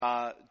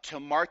to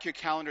mark your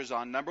calendars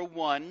on. Number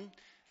one,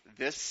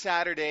 this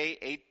Saturday,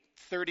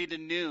 8:30 to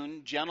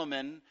noon,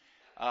 gentlemen,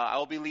 I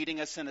will be leading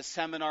us in a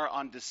seminar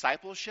on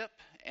discipleship,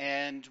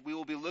 and we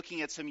will be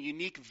looking at some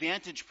unique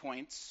vantage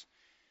points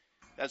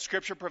that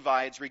Scripture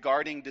provides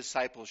regarding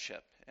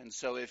discipleship. And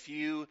so if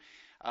you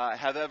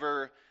have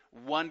ever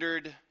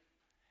wondered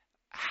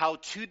how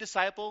to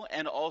disciple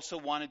and also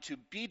wanted to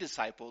be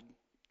discipled,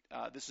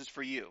 this is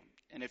for you.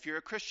 And if you're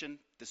a Christian,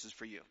 this is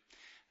for you.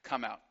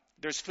 Come out.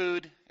 There's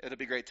food. It'll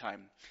be a great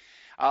time.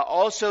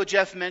 Also,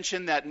 Jeff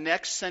mentioned that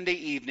next Sunday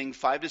evening,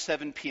 5 to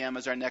 7 p.m.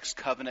 is our next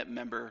covenant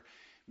member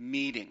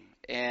meeting.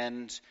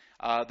 And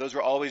those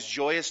are always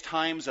joyous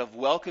times of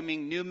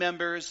welcoming new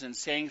members and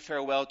saying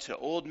farewell to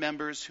old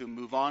members who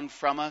move on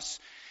from us.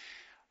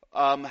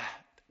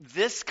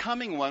 This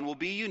coming one will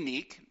be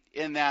unique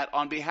in that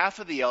on behalf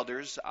of the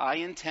elders, I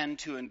intend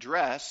to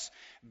address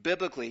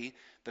biblically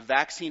the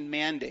vaccine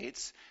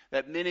mandates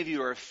that many of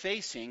you are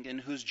facing and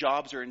whose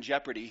jobs are in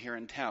jeopardy here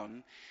in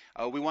town.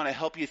 We want to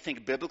help you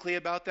think biblically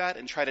about that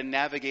and try to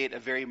navigate a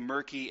very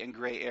murky and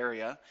gray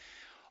area.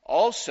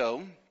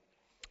 Also,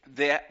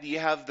 that you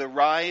have the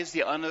rise,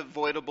 the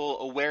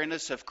unavoidable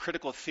awareness of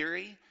critical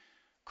theory,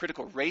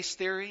 critical race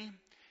theory,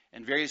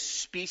 and various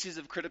species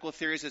of critical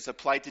theories that's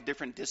applied to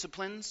different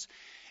disciplines.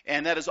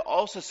 And that is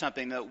also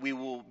something that we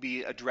will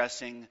be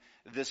addressing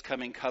this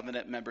coming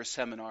covenant member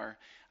seminar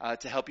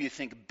to help you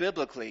think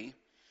biblically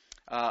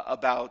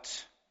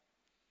about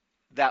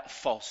that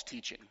false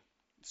teaching.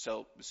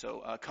 So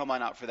come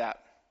on out for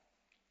that.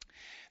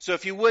 So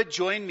if you would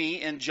join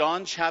me in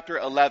John chapter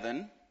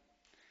 11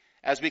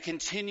 as we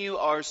continue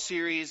our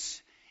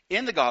series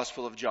in the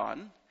Gospel of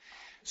John.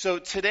 So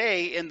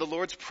today in the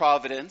Lord's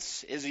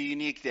providence is a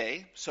unique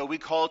day. So we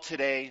call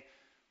today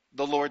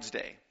the Lord's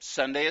Day.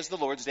 Sunday is the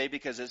Lord's Day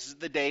because this is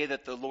the day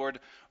that the Lord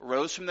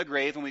rose from the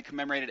grave, and we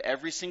commemorate it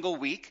every single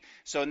week.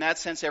 So in that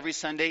sense, every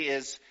Sunday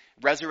is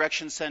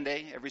Resurrection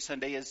Sunday. Every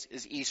Sunday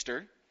is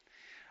Easter.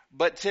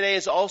 But today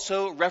is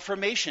also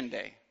Reformation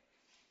Day.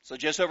 So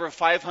just over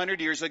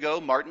 500 years ago,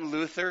 Martin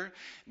Luther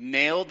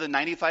nailed the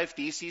 95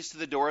 Theses to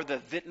the door of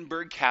the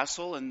Wittenberg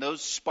Castle, and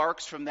those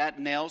sparks from that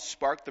nail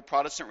sparked the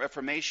Protestant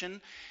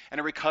Reformation and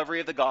a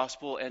recovery of the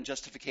gospel and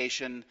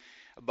justification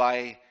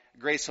by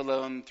grace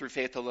alone, through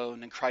faith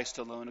alone, in Christ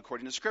alone,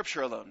 according to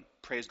Scripture alone.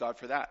 Praise God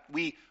for that.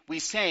 We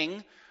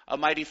sang "A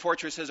Mighty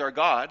Fortress is Our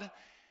God."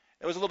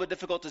 It was a little bit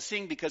difficult to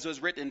sing because it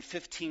was written in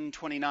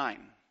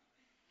 1529.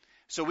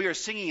 So we are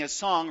singing a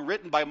song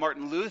written by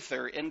Martin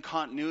Luther in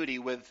continuity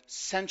with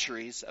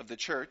centuries of the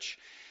church.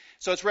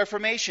 So it's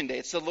Reformation Day.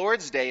 It's the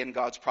Lord's Day in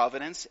God's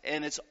providence.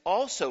 And it's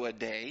also a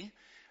day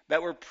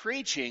that we're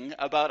preaching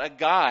about a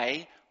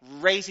guy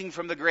raising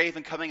from the grave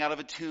and coming out of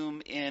a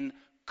tomb in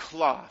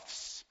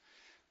cloths.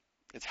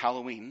 It's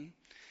Halloween,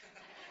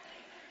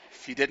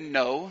 if you didn't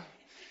know.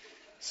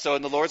 So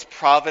in the Lord's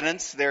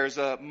providence, there's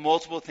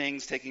multiple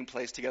things taking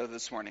place together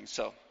this morning.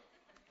 So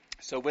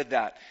with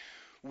that,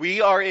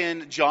 we are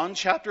in John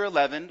chapter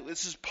 11.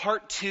 This is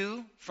part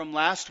 2 from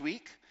last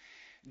week.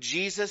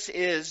 Jesus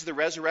is the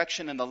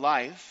resurrection and the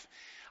life.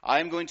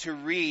 I'm going to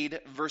read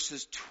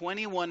verses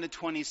 21 to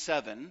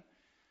 27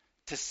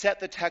 to set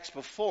the text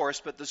before us,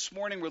 but this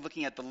morning we're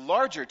looking at the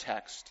larger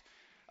text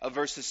of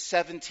verses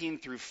 17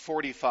 through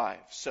 45.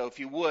 So if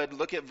you would,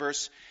 look at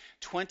verse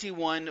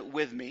 21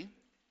 with me.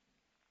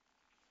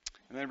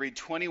 I'm going to read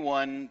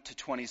 21 to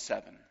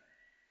 27.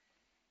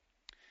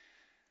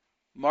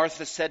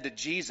 Martha said to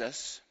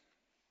Jesus,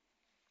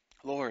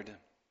 "Lord,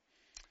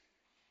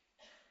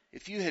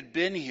 if you had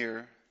been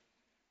here,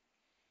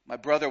 my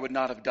brother would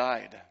not have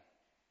died.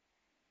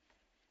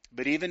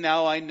 But even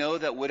now I know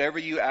that whatever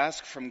you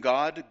ask from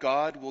God,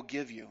 God will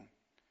give you."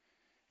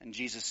 And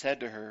Jesus said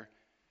to her,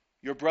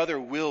 "Your brother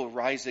will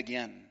rise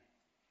again."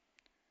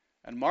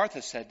 And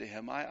Martha said to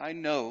him, I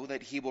know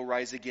that he will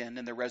rise again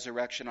in the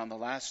resurrection on the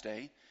last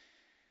day.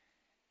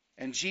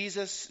 And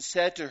Jesus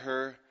said to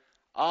her,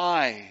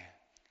 "I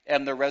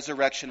am the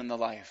resurrection and the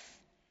life.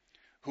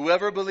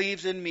 Whoever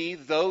believes in me,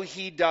 though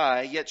he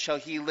die, yet shall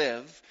he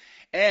live.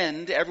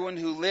 And everyone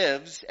who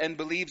lives and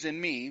believes in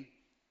me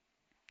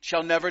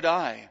shall never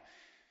die.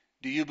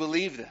 Do you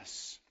believe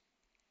this?"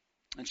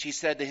 And she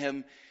said to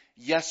him,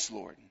 "Yes,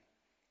 Lord.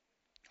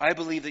 I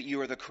believe that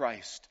you are the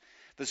Christ,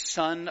 the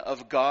Son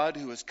of God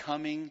who is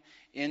coming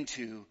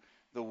into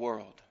the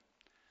world."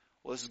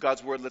 Well, this is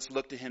God's word. Let's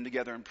look to him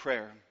together in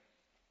prayer.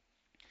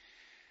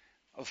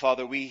 Oh,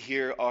 Father, we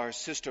hear our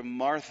sister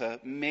Martha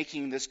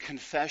making this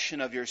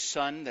confession of your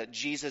Son that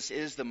Jesus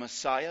is the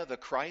Messiah, the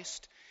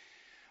Christ,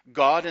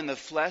 God in the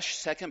flesh,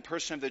 second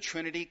person of the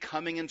Trinity,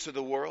 coming into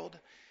the world.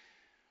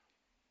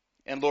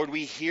 And Lord,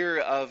 we hear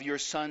of your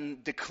Son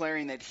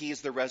declaring that he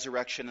is the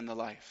resurrection and the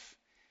life.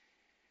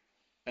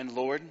 And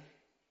Lord,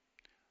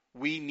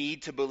 we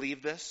need to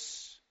believe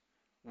this.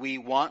 We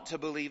want to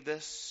believe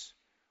this.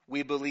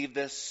 We believe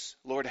this.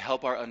 Lord,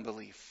 help our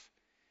unbelief.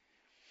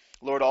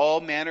 Lord, all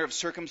manner of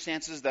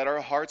circumstances that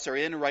our hearts are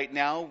in right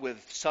now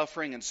with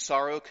suffering and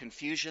sorrow,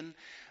 confusion,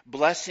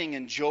 blessing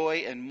and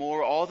joy and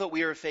more, all that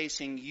we are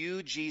facing,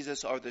 you,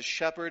 Jesus, are the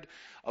shepherd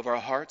of our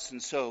hearts.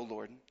 And so,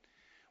 Lord,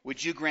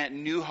 would you grant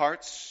new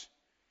hearts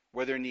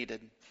where they're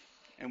needed?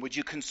 And would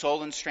you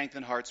console and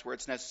strengthen hearts where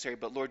it's necessary?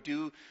 But Lord,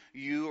 do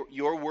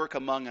your work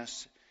among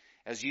us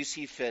as you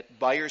see fit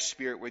by your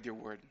Spirit with your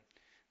word.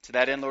 To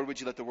that end, Lord, would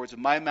you let the words of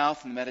my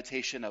mouth and the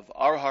meditation of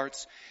our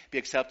hearts be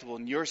acceptable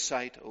in your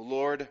sight, O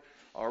Lord,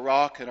 our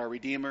rock and our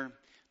Redeemer. And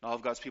all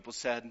of God's people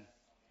said,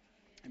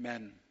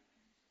 Amen.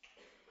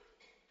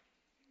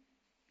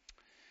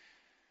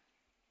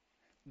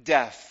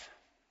 Death.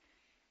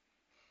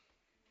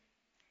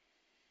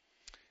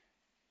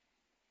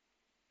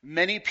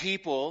 Many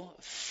people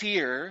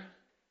fear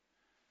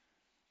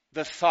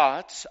the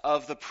thought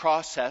of the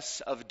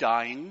process of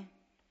dying,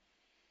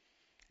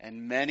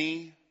 and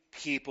many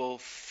people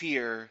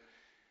fear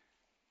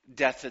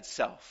death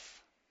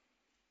itself.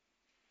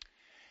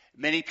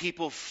 Many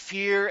people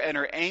fear and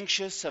are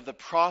anxious of the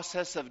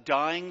process of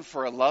dying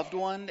for a loved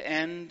one,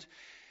 and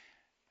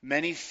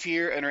many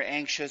fear and are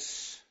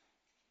anxious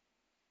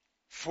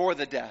for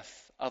the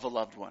death of a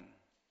loved one.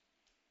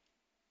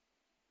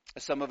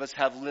 Some of us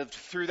have lived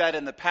through that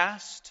in the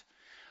past.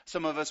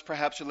 Some of us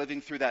perhaps are living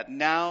through that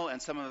now,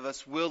 and some of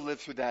us will live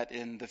through that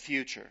in the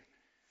future.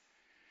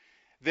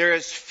 There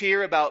is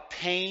fear about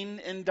pain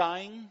in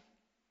dying.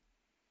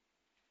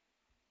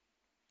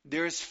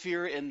 There is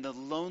fear in the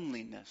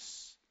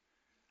loneliness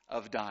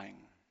of dying.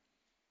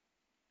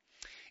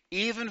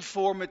 Even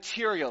for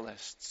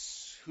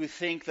materialists who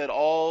think that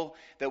all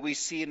that we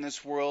see in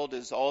this world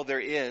is all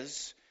there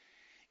is,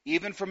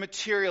 even for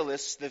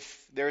materialists,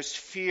 there's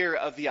fear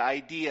of the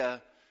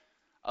idea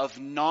of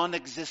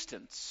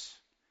non-existence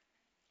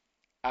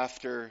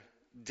after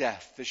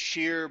death, the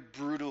sheer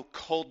brutal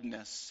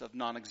coldness of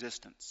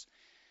non-existence.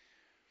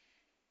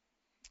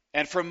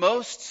 And for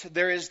most,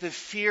 there is the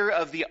fear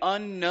of the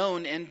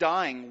unknown in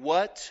dying.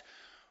 What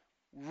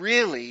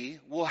really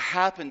will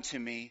happen to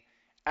me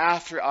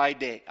after I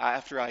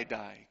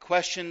die?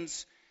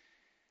 Questions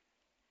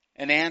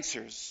and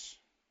answers.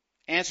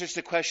 Answers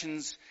to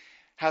questions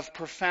have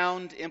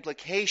profound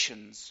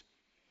implications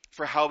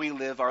for how we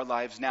live our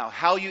lives now.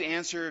 How you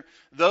answer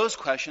those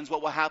questions,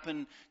 what will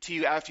happen to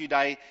you after you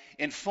die,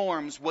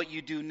 informs what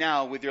you do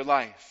now with your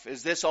life.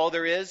 Is this all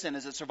there is, and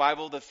is it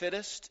survival of the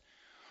fittest?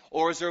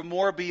 Or is there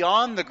more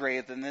beyond the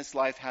grave than this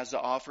life has to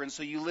offer? And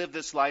so you live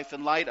this life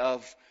in light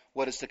of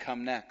what is to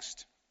come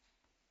next.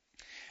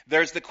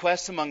 There's the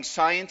quest among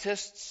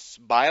scientists,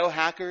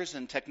 biohackers,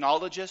 and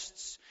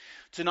technologists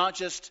to not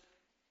just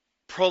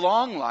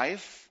prolong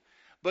life,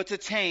 but to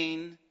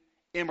attain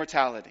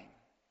immortality.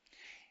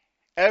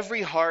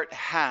 Every heart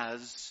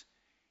has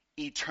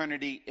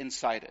eternity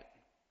inside it.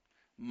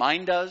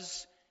 Mine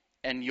does,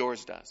 and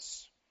yours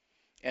does.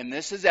 And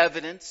this is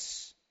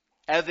evidenced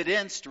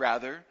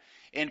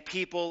in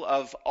people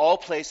of all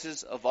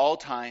places, of all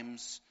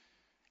times,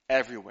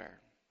 everywhere.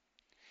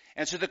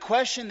 And so the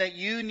question that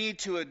you need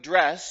to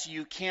address,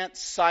 you can't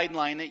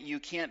sideline it, you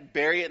can't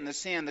bury it in the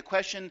sand. The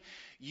question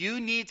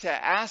you need to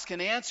ask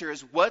and answer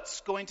is,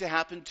 what's going to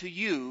happen to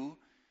you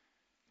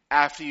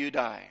after you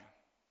die?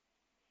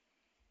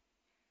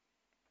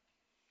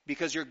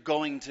 Because you're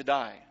going to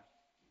die.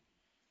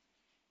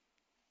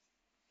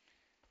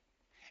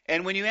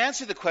 And when you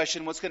answer the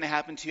question, what's going to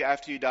happen to you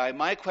after you die,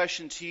 my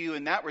question to you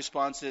in that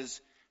response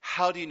is,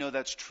 how do you know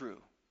that's true?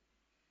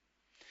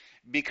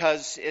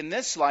 Because in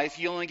this life,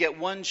 you only get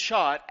one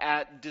shot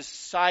at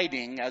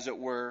deciding, as it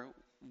were,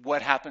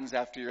 what happens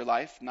after your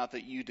life. Not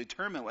that you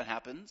determine what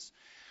happens,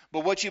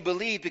 but what you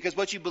believe, because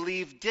what you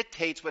believe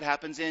dictates what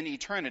happens in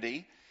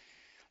eternity.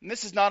 And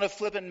this is not a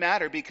flippant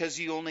matter, because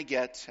you only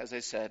get, as I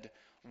said,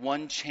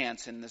 one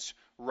chance in this,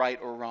 right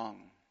or wrong.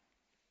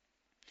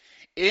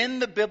 In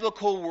the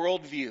biblical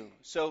worldview,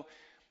 so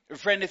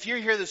friend, if you're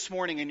here this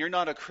morning and you're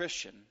not a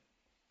Christian,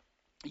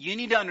 you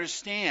need to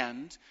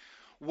understand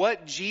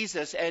what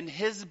Jesus and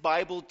his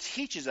Bible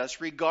teaches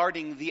us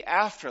regarding the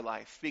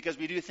afterlife, because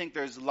we do think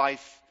there's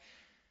life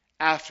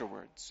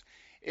afterwards.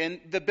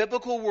 In the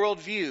biblical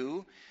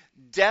worldview,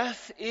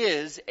 death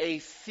is a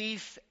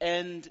thief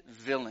and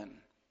villain.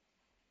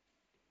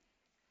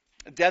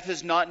 Death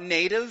is not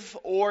native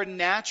or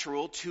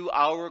natural to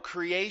our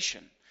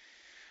creation.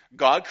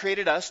 God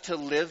created us to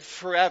live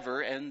forever,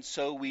 and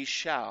so we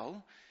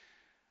shall,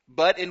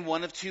 but in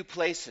one of two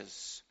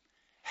places: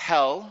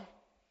 hell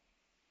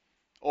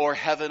or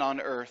heaven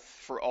on earth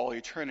for all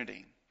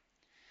eternity.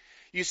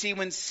 You see,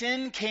 when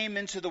sin came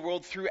into the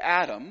world through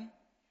Adam,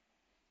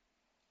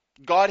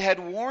 God had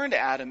warned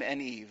Adam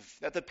and Eve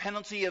that the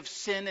penalty of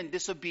sin and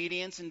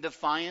disobedience and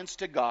defiance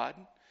to God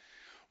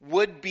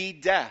would be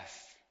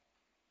death.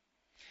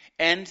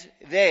 And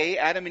they,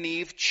 Adam and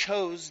Eve,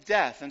 chose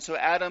death. And so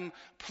Adam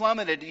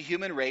plummeted the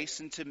human race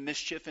into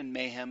mischief and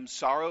mayhem,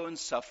 sorrow and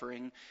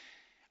suffering,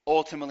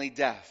 ultimately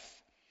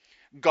death.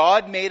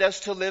 God made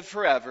us to live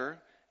forever.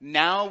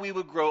 Now we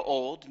would grow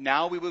old,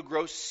 now we would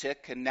grow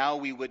sick, and now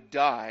we would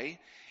die.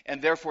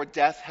 And therefore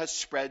death has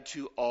spread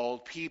to all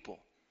people.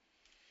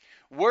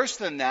 Worse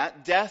than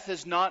that, death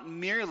is not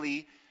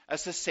merely a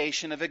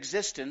cessation of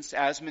existence,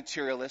 as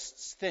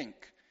materialists think.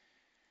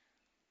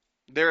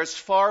 There is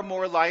far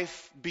more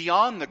life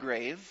beyond the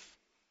grave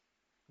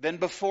than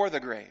before the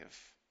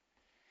grave.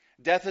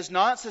 Death is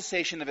not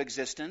cessation of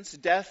existence.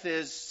 Death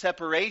is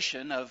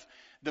separation of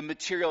the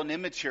material and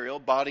immaterial,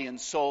 body and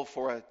soul,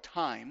 for a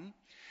time.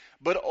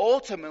 But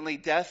ultimately,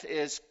 death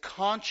is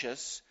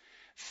conscious,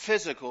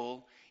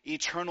 physical,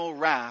 eternal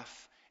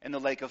wrath in the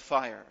lake of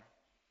fire.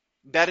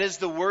 That is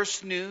the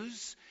worst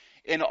news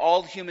in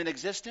all human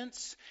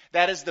existence.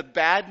 That is the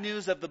bad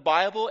news of the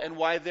Bible, and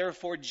why,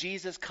 therefore,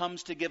 Jesus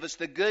comes to give us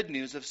the good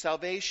news of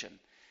salvation.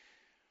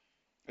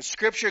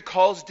 Scripture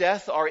calls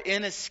death our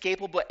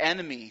inescapable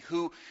enemy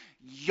who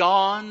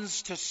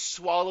yawns to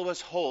swallow us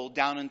whole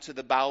down into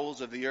the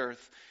bowels of the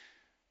earth.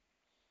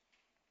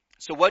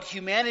 So what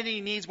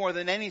humanity needs more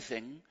than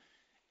anything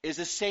is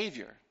a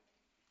Savior.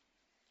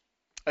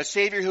 A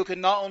Savior who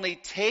can not only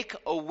take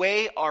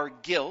away our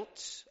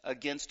guilt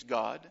against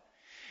God,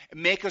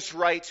 make us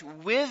right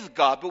with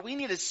God, but we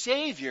need a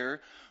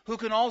Savior who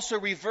can also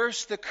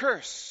reverse the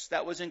curse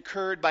that was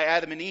incurred by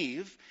Adam and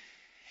Eve,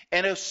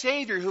 and a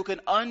Savior who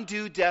can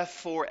undo death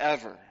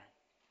forever.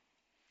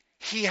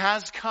 He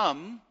has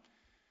come,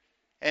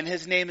 and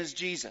His name is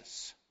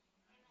Jesus.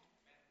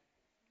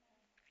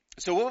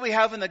 So what we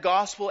have in the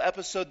gospel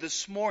episode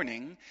this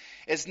morning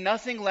is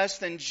nothing less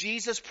than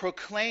Jesus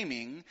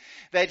proclaiming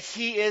that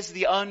He is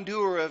the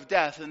undoer of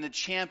death and the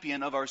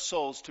champion of our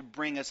souls to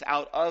bring us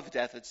out of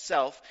death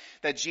itself,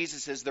 that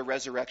Jesus is the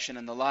resurrection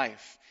and the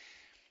life.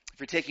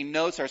 If you're taking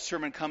notes, our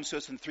sermon comes to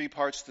us in 3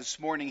 parts this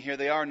morning. Here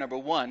they are. Number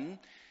 1,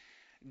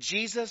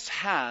 Jesus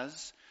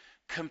has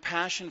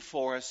compassion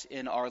for us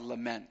in our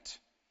lament.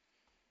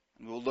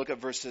 And we'll look at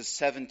verses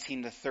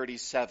 17 to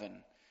 37,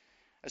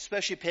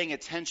 especially paying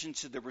attention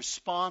to the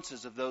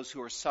responses of those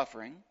who are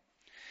suffering.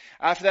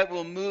 After that,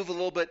 we'll move a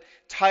little bit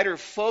tighter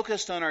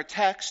focused on our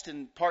text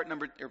in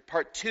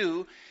part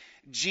 2,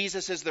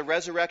 Jesus is the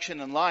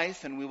resurrection and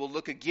life, and we will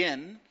look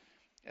again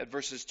at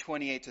verses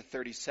 28 to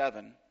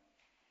 37.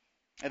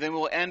 And then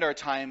we'll end our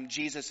time,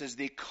 Jesus is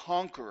the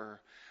conqueror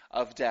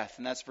of death,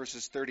 and that's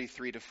verses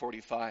 33 to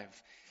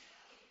 45.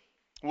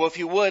 Well, if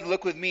you would,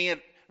 look with me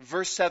at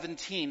verse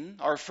 17,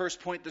 our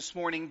first point this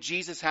morning.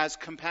 Jesus has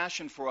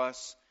compassion for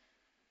us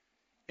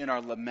in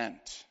our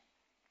lament.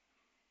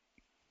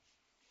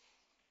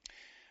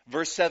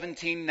 Verse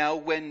 17, now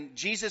when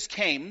Jesus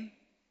came,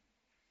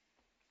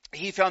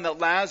 He found that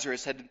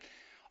Lazarus had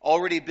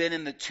already been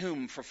in the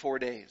tomb for 4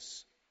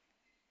 days.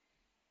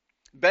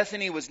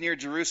 Bethany was near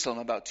Jerusalem,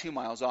 about 2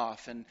 miles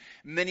off, and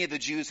many of the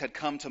Jews had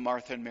come to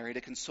Martha and Mary to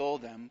console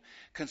them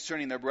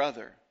concerning their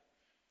brother.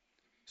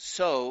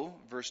 So,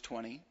 verse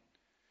 20,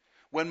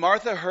 when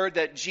Martha heard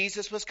that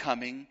Jesus was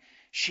coming,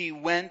 she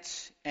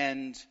went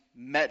and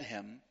met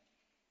Him,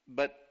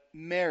 but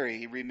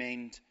Mary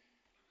remained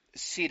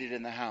seated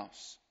in the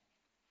house.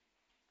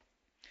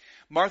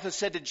 Martha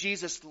said to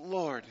Jesus,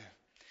 Lord,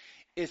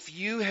 if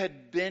You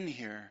had been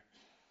here,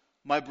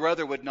 my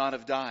brother would not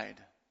have died.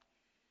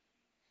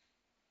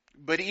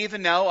 But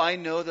even now I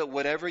know that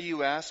whatever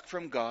You ask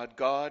from God,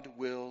 God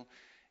will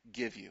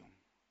give You.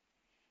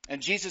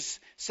 And Jesus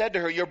said to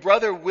her, your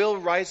brother will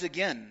rise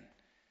again.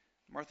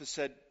 Martha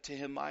said to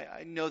Him,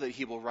 I know that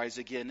he will rise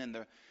again in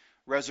the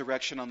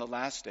resurrection on the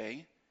last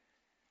day.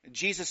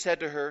 Jesus said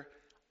to her,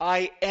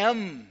 I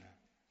am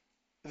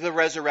the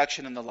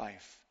resurrection and the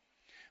life.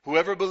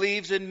 Whoever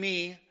believes in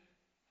Me,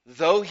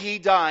 though he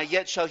die,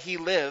 yet shall he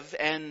live,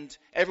 and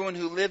everyone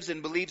who lives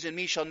and believes in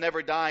Me shall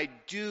never die.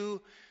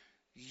 Do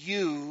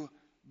you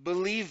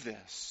believe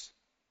this?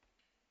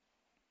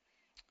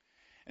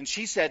 And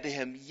she said to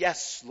Him,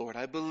 yes, Lord,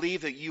 I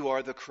believe that You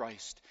are the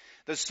Christ,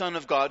 the Son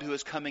of God who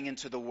is coming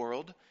into the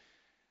world.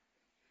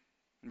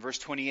 In verse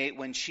 28,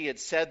 when she had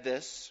said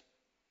this,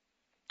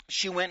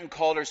 she went and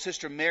called her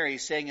sister Mary,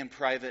 saying in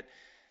private,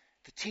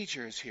 the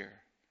teacher is here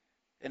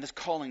and is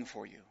calling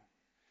for you.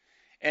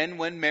 And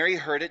when Mary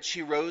heard it,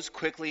 she rose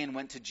quickly and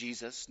went to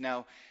Jesus.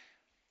 Now,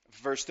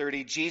 verse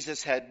 30,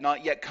 Jesus had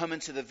not yet come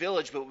into the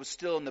village, but was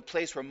still in the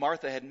place where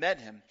Martha had met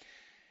Him.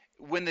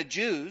 When the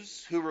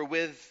Jews who were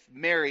with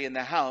Mary in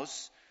the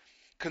house,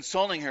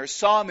 consoling her,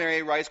 saw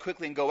Mary rise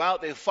quickly and go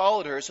out, they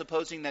followed her,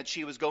 supposing that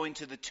she was going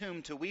to the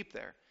tomb to weep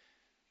there.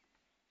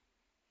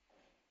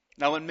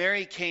 Now when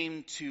Mary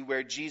came to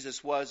where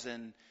Jesus was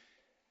and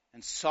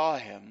saw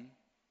Him,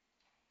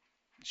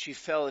 she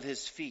fell at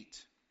His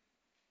feet,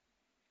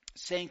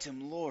 saying to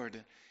Him,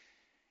 Lord,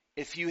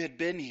 if You had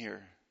been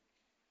here,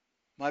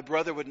 my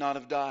brother would not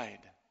have died.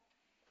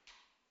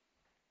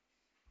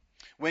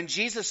 When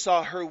Jesus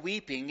saw her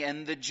weeping,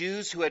 and the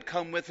Jews who had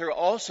come with her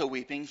also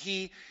weeping,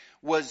 He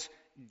was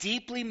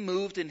deeply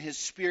moved in His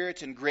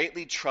spirit and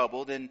greatly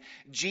troubled. And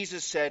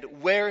Jesus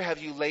said, where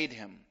have you laid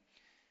Him?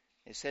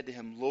 They said to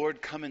Him,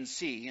 Lord, come and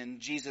see. And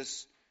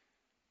Jesus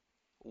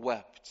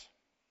wept.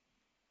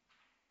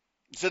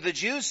 So the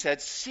Jews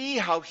said, see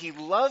how He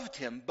loved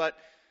him. But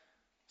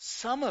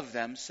some of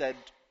them said,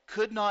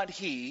 could not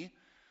He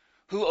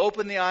who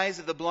opened the eyes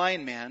of the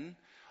blind man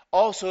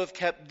also have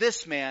kept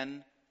this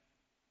man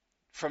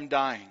from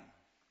dying?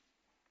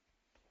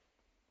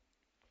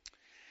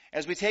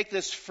 As we take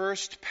this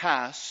first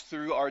pass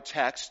through our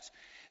text,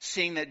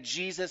 seeing that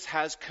Jesus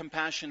has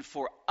compassion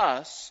for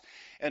us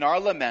in our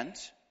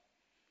lament,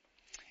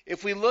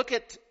 If we look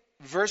at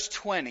verse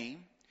 20,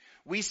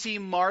 we see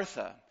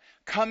Martha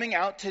coming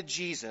out to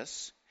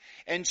Jesus,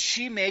 and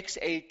she makes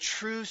a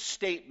true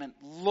statement.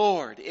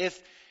 Lord,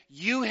 if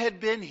you had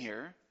been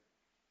here,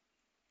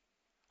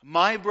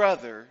 my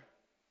brother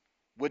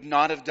would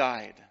not have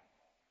died.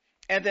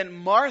 And then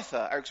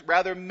Martha, or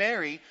rather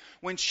Mary,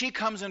 when she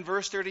comes in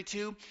verse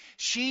 32,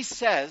 she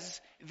says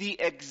the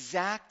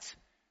exact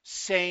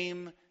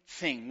same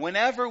thing.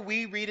 Whenever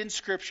we read in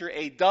Scripture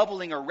a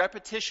doubling or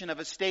repetition of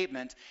a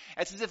statement,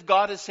 it's as if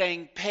God is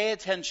saying, pay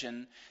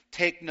attention,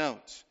 take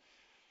note.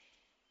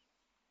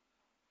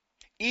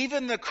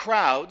 Even the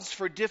crowds,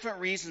 for different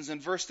reasons in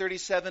verse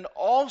 37,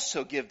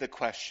 also give the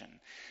question.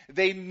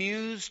 They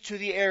muse to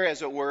the air,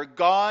 as it were.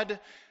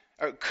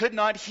 Could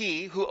not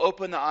he who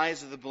opened the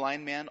eyes of the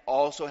blind man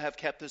also have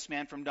kept this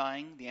man from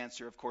dying? The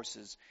answer, of course,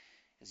 is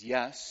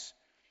yes.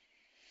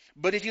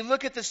 But if you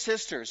look at the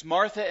sisters,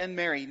 Martha and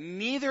Mary,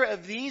 neither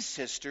of these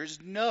sisters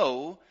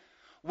know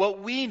what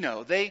we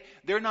know.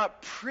 They're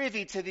not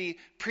privy to the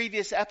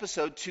previous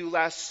episode to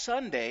last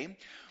Sunday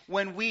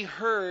when we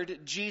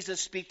heard Jesus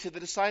speak to the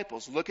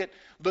disciples. Look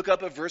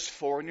up at verse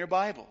 4 in your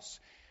Bibles.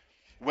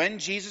 When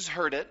Jesus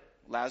heard it,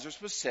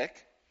 Lazarus was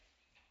sick.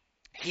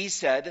 He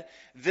said,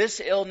 "This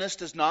illness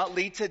does not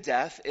lead to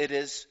death. It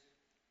is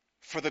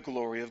for the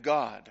glory of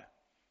God,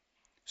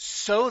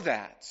 so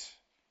that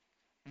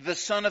the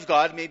Son of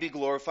God may be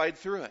glorified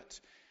through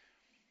it."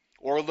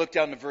 Or look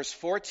down to verse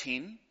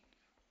 14.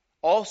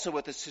 Also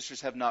what the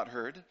sisters have not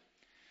heard.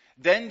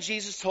 Then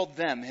Jesus told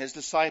them, his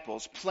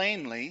disciples,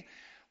 plainly,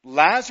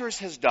 "Lazarus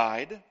has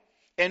died,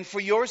 and for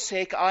your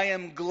sake I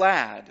am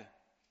glad.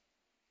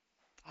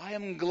 I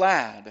am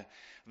glad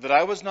that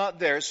I was not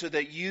there, so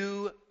that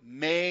you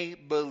may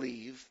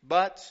believe.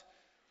 But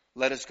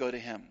let us go to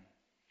him."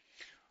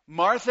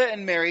 Martha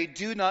and Mary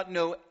do not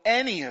know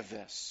any of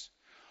this.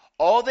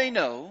 All they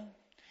know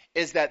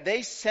is that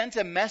they sent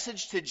a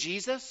message to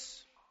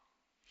Jesus,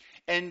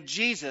 and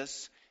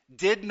Jesus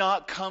did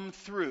not come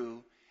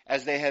through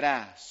as they had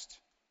asked.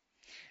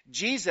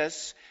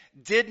 Jesus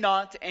did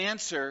not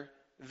answer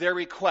their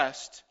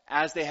request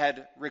as they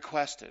had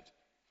requested.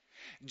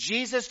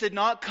 Jesus did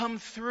not come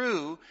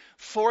through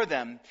for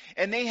them.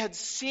 And they had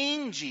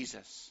seen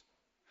Jesus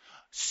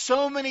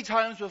so many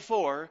times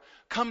before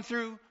come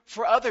through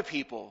for other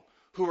people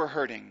who were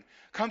hurting,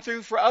 come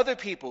through for other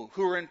people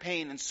who were in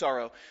pain and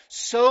sorrow.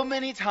 So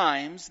many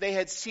times they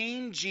had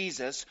seen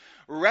Jesus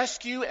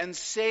rescue and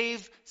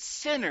save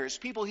sinners,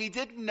 people he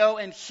didn't know,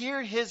 and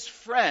hear his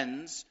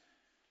friends.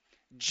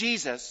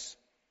 Jesus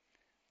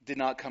did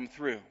not come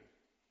through.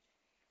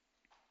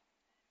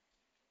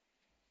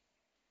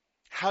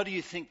 How do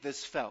you think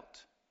this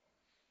felt?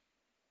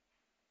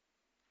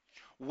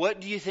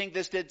 What do you think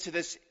this did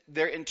to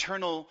their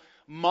internal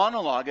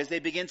monologue as they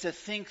begin to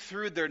think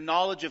through their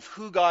knowledge of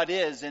who God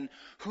is and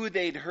who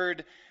they'd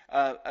heard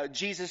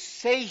Jesus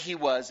say he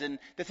was, and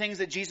the things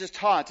that Jesus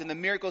taught and the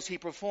miracles he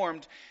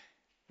performed?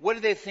 What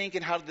did they think,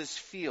 and how did this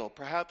feel?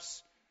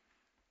 Perhaps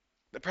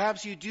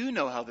you do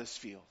know how this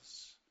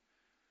feels.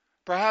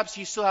 Perhaps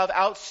you still have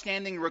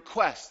outstanding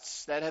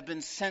requests that have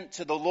been sent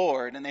to the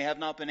Lord and they have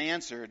not been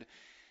answered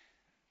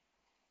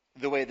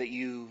the way that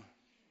you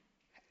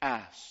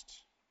asked.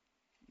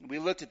 We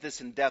looked at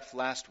this in depth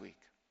last week.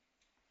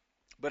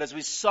 But as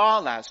we saw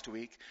last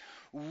week,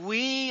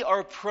 we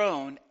are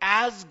prone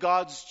as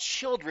God's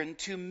children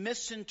to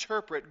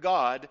misinterpret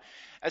God,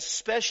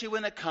 especially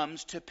when it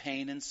comes to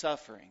pain and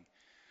suffering.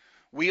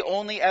 We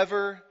only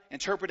ever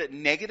interpret it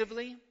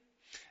negatively,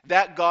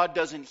 that God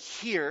doesn't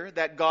hear,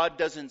 that God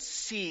doesn't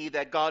see,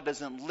 that God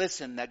doesn't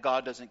listen, that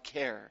God doesn't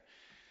care.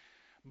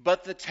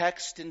 But the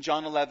text in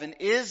John 11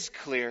 is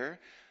clear.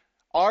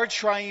 Our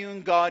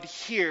triune God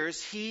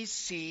hears, he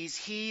sees,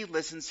 he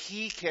listens,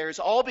 he cares,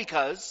 all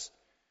because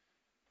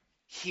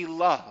he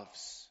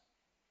loves.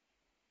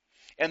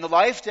 And the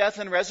life, death,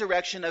 and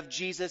resurrection of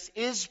Jesus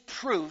is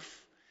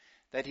proof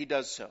that he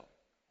does so.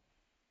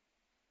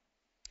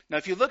 Now,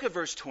 if you look at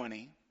verse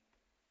 20,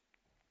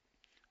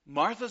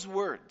 Martha's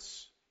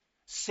words,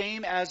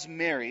 same as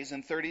Mary's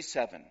in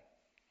 37,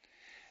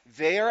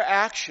 they are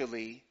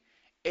actually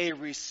a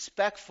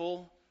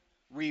respectful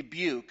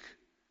rebuke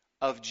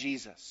of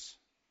Jesus.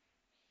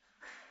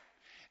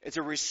 It's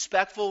a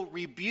respectful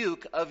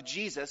rebuke of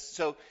Jesus.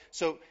 So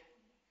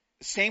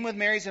same with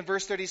Mary's in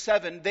verse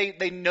 37.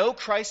 They know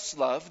Christ's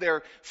love.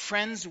 They're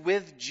friends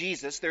with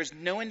Jesus. There's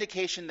no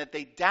indication that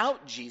they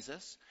doubt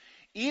Jesus,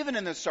 even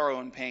in the sorrow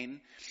and pain.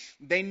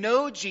 They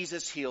know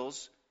Jesus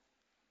heals,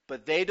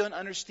 but they don't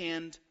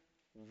understand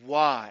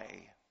why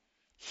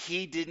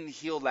he didn't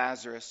heal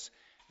Lazarus,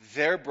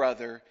 their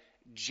brother,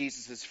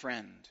 Jesus'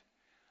 friend.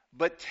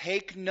 But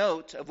take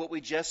note of what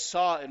we just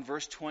saw in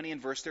verse 20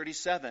 and verse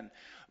 37.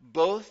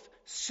 Both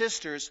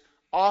sisters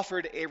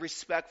offered a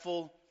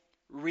respectful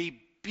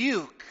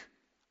rebuke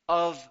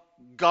of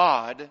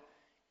God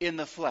in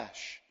the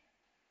flesh.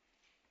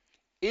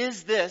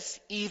 Is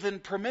this even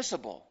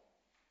permissible?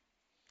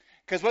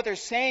 Because what they're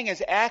saying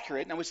is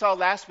accurate. Now, we saw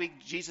last week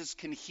Jesus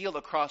can heal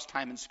across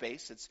time and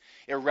space. It's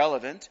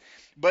irrelevant.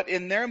 But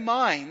in their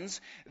minds,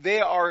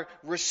 they are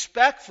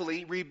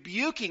respectfully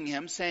rebuking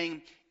him,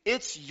 saying,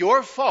 it's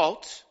your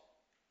fault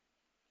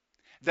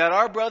that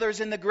our brother's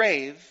in the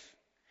grave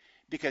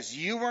because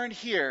you weren't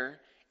here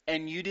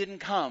and you didn't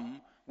come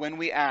when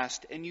we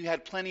asked, and you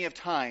had plenty of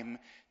time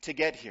to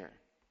get here.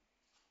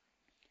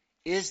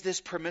 Is this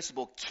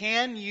permissible?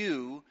 Can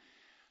you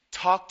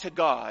talk to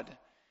God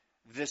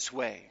this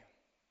way?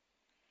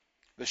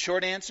 The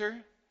short answer,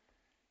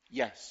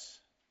 yes.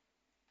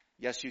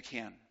 Yes, you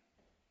can.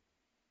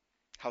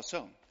 How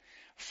so?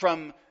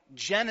 From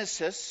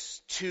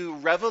Genesis to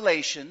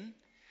Revelation,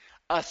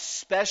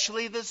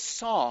 especially the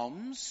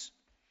Psalms.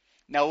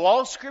 Now,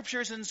 all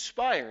Scripture is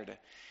inspired,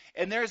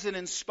 and there's an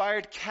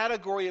inspired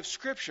category of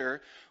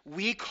Scripture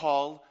we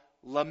call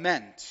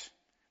lament.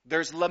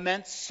 There's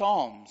lament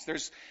psalms.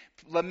 There's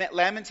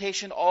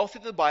lamentation all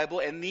through the Bible,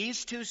 and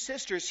these two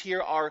sisters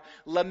here are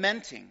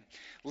lamenting.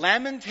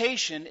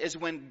 Lamentation is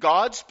when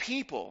God's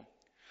people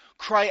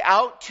cry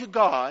out to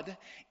God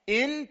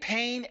in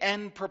pain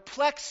and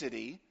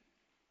perplexity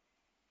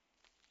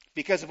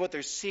because of what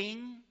they're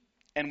seeing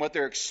and what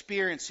they're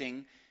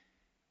experiencing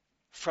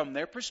from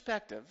their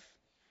perspective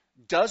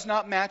does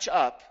not match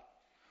up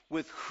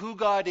with who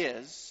God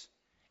is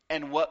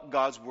and what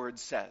God's Word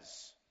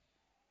says.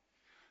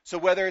 So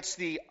whether it's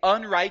the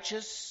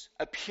unrighteous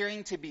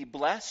appearing to be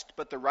blessed,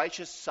 but the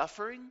righteous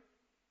suffering,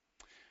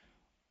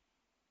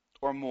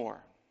 or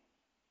more.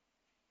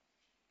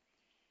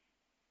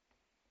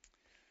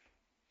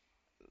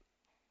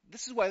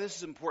 This is why this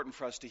is important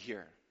for us to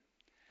hear.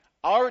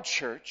 Our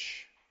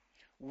church,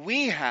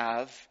 we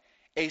have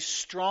a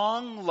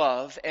strong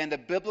love and a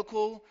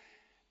biblical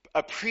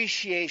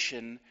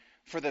appreciation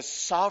for the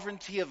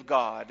sovereignty of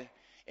God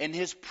and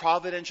His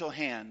providential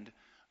hand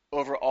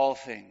over all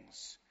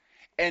things.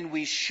 And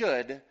we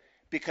should,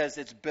 because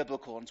it's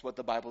biblical and it's what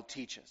the Bible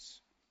teaches.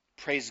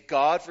 Praise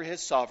God for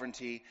His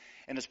sovereignty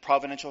and His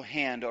providential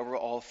hand over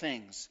all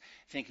things.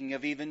 Thinking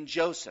of even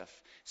Joseph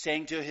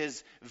saying to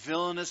his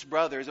villainous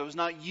brothers, it was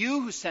not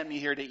you who sent me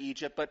here to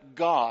Egypt, but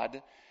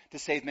God to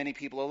save many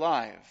people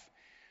alive.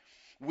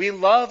 We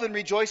love and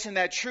rejoice in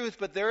that truth,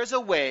 but there is a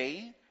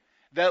way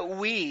that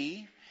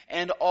we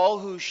and all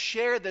who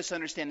share this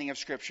understanding of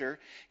Scripture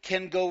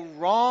can go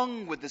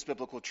wrong with this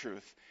biblical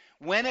truth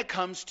when it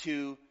comes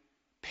to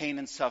pain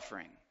and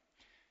suffering.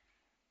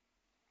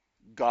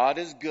 God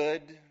is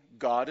good.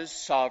 God is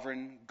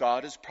sovereign.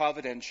 God is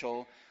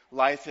providential.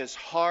 Life is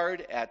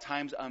hard, at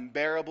times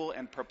unbearable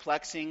and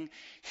perplexing.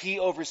 He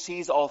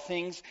oversees all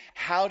things.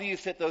 How do you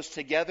fit those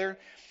together?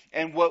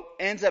 And what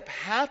ends up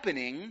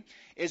happening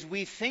is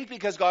we think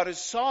because God is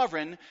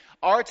sovereign,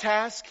 our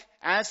task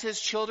as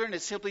His children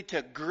is simply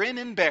to grin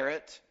and bear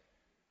it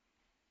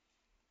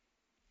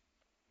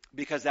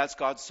because that's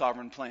God's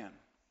sovereign plan.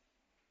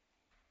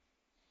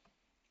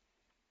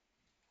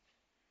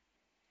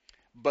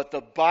 But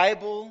the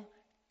Bible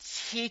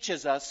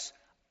teaches us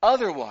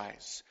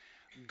otherwise.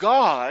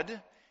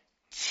 God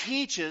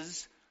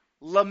teaches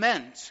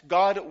lament.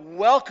 God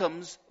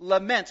welcomes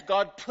lament.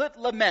 God put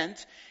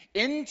lament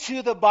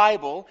into the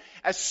Bible,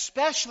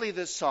 especially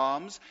the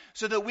Psalms,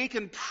 so that we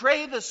can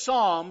pray the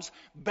Psalms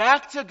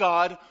back to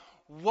God.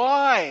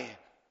 Why,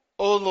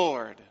 O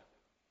Lord?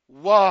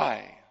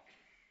 Why?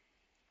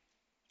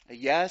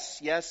 Yes,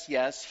 yes,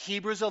 yes.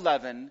 Hebrews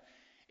 11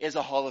 is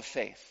a hall of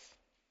faith.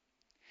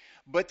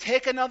 But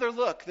take another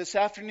look this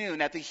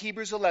afternoon at the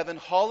Hebrews 11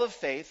 Hall of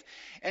Faith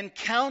and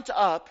count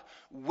up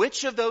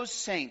which of those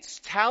saints,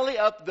 tally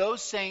up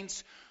those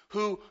saints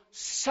who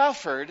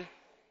suffered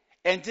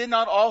and did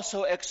not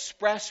also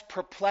express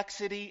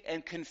perplexity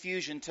and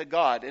confusion to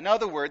God. In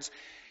other words,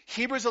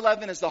 Hebrews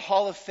 11 is the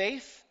Hall of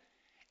Faith,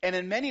 and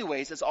in many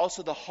ways it's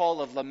also the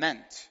Hall of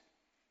Lament.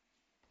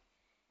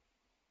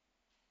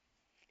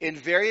 In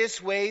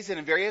various ways and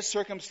in various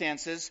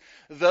circumstances,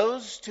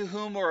 those to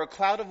whom were a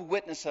cloud of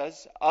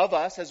witnesses of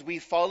us as we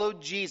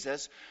followed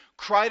Jesus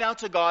cried out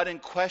to God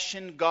and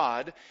questioned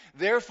God.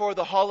 Therefore,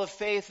 the hall of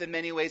faith, in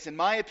many ways, in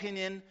my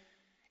opinion,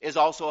 is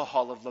also a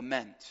hall of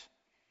lament.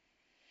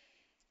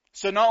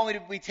 So not only do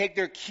we take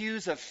their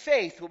cues of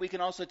faith, but we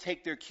can also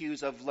take their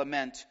cues of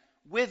lament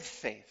with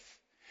faith.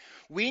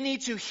 We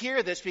need to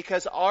hear this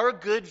because our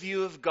good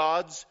view of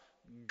God's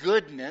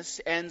goodness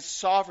and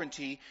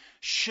sovereignty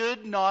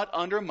should not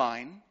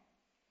undermine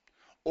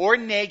or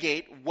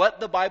negate what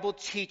the Bible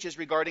teaches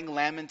regarding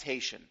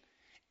lamentation.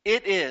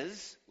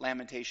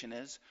 Lamentation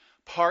is,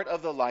 part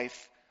of the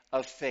life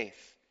of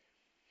faith.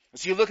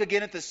 As you look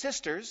again at the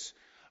sisters,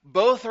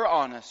 both are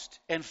honest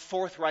and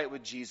forthright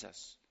with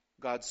Jesus,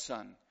 God's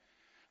Son.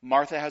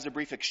 Martha has a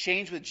brief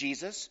exchange with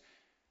Jesus,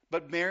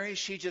 but Mary,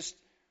 she just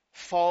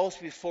falls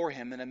before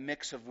Him in a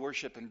mix of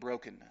worship and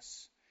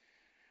brokenness.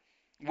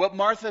 What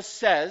Martha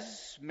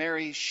says,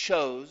 Mary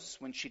shows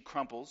when she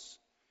crumples.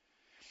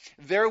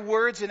 Their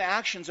words and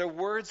actions are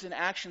words and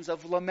actions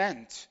of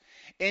lament,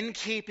 in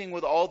keeping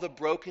with all the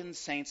broken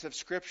saints of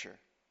Scripture.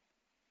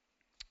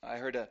 I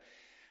heard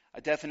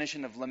a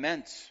definition of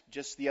lament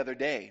just the other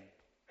day.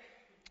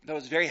 that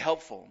was very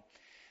helpful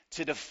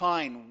to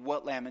define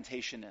what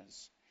lamentation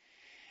is.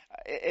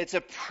 It's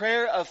a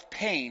prayer of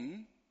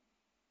pain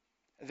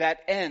that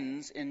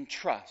ends in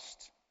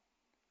trust.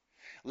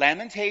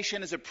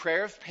 Lamentation is a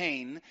prayer of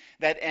pain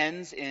that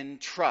ends in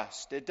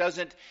trust. It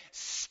doesn't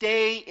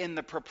stay in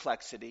the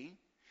perplexity,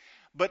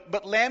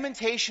 but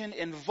lamentation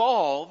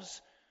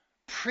involves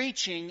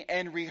preaching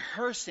and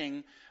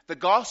rehearsing the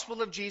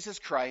gospel of Jesus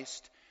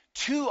Christ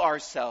to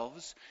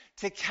ourselves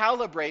to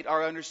calibrate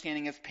our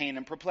understanding of pain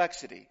and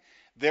perplexity.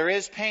 There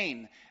is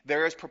pain,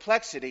 there is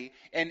perplexity,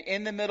 and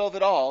in the middle of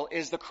it all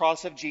is the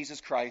cross of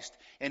Jesus Christ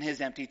and his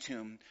empty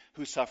tomb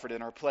who suffered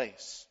in our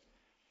place.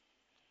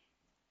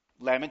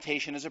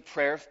 Lamentation is a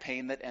prayer of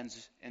pain that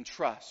ends in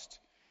trust.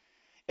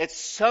 It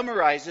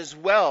summarizes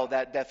well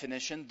that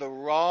definition, the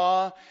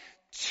raw,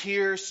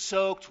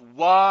 tear-soaked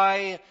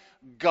why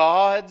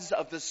gods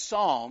of the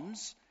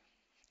Psalms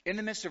in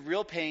the midst of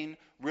real pain,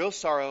 real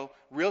sorrow,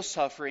 real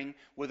suffering,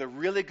 with a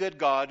really good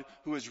God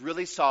who is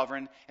really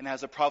sovereign and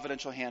has a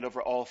providential hand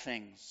over all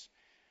things.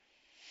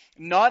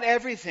 Not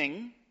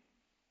everything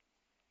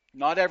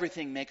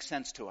makes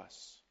sense to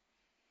us,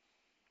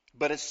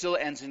 but it still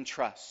ends in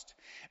trust.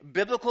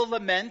 Biblical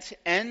lament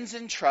ends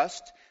in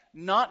trust,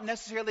 not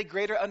necessarily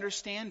greater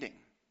understanding.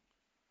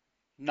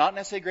 Not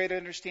necessarily greater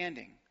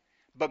understanding,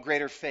 but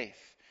greater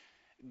faith.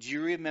 Do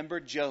you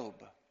remember Job?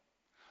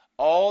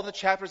 All the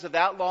chapters of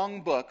that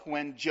long book,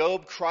 when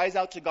Job cries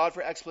out to God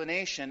for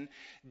explanation,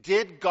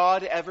 did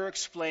God ever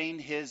explain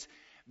his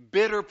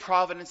bitter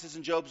providences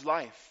in Job's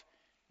life?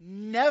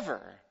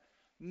 Never.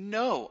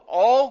 No.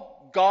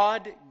 All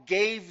God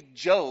gave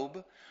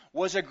Job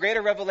was a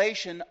greater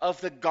revelation of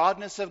the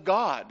godness of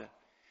God.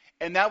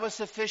 And that was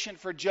sufficient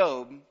for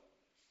Job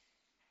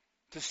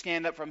to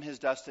stand up from his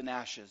dust and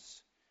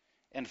ashes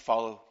and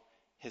follow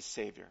his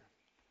Savior.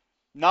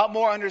 Not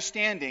more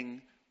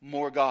understanding,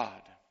 more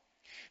God.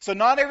 So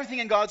not everything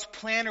in God's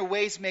plan or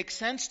ways makes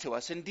sense to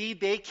us. Indeed,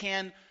 they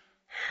can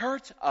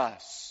hurt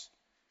us.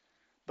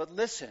 But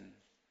listen,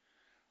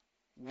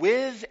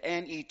 with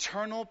an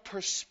eternal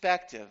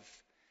perspective,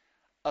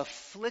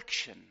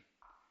 affliction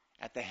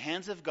at the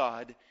hands of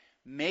God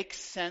makes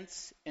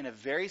sense in a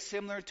very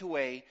similar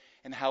way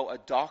in how a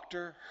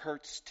doctor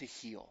hurts to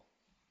heal.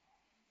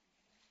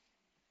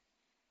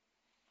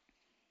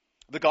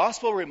 The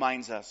gospel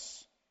reminds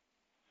us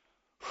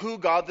who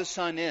God the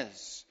Son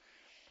is.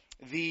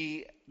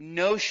 The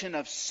notion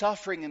of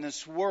suffering in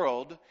this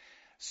world,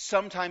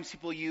 sometimes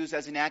people use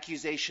as an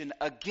accusation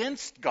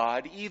against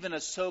God, even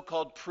a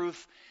so-called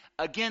proof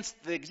against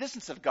the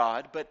existence of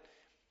God, but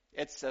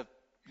it's a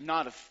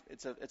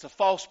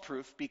false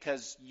proof,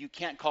 because you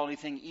can't call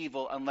anything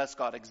evil unless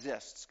God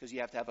exists, because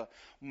you have to have a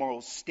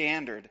moral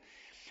standard.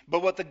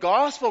 But what the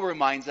gospel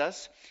reminds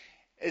us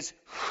is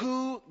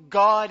who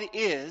God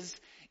is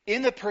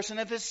in the person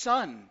of his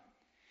Son.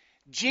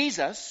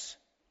 Jesus,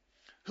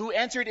 who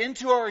entered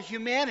into our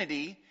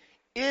humanity,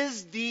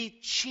 is the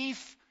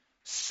chief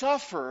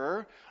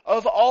sufferer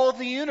of all of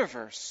the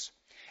universe,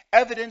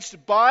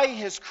 evidenced by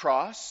his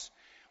cross,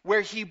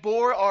 where he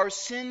bore our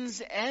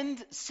sins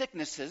and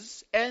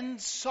sicknesses and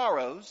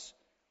sorrows,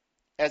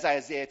 as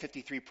Isaiah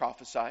 53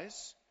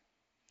 prophesies.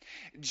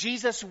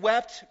 Jesus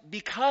wept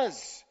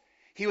because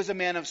he was a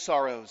man of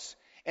sorrows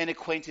and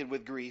acquainted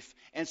with grief,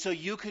 and so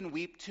you can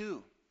weep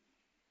too.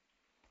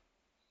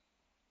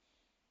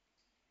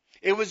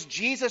 It was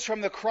Jesus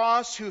from the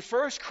cross who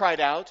first cried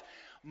out,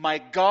 my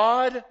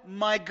God,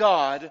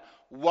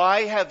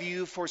 why have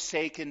you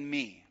forsaken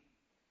me?"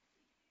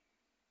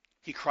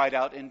 He cried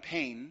out in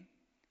pain,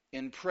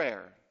 in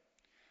prayer.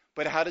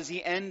 But how does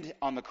he end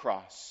on the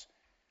cross?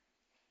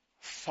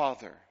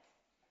 "Father,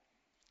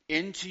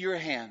 into your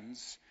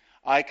hands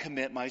I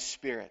commit my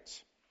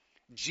spirit."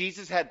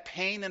 Jesus had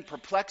pain and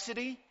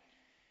perplexity.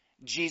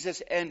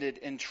 Jesus ended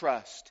in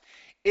trust.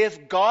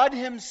 If God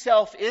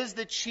himself is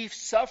the chief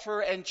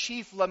sufferer and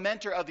chief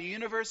lamenter of the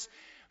universe,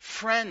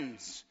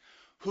 friends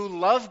who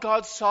love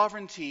God's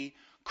sovereignty,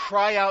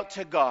 cry out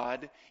to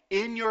God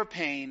in your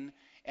pain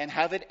and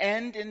have it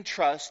end in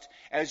trust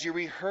as you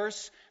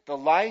rehearse the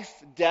life,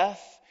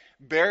 death,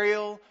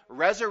 burial,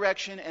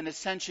 resurrection, and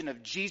ascension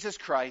of Jesus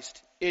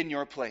Christ in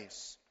your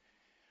place.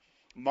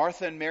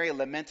 Martha and Mary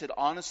lamented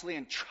honestly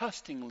and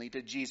trustingly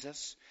to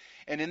Jesus.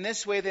 And in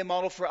this way, they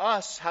model for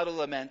us how to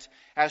lament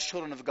as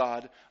children of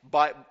God,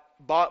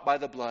 bought by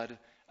the blood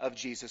of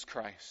Jesus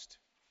Christ.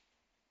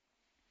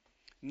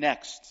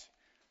 Next,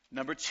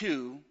 number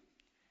 2,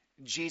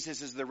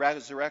 Jesus is the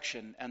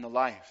resurrection and the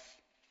life.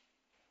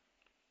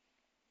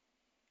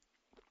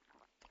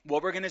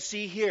 What we're going to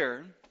see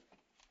here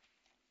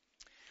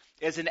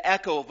is an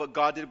echo of what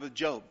God did with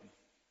Job.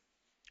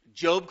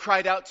 Job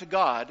cried out to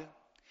God,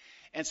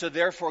 and so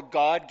therefore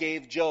God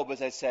gave Job,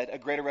 as I said, a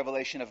greater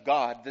revelation of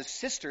God. The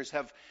sisters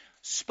have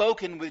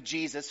spoken with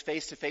Jesus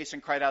face to face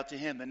and cried out to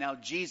him, and now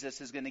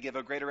Jesus is going to give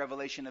a greater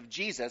revelation of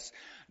Jesus,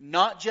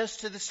 not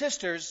just to the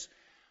sisters,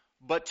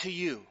 but to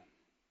you.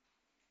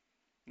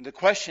 And the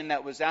question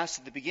that was asked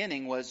at the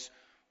beginning was,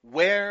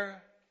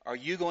 where are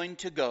you going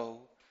to go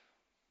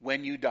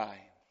when you die?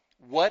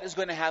 what is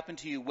going to happen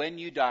to you when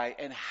you die,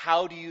 and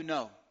how do you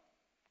know?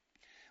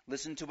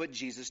 Listen to what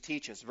Jesus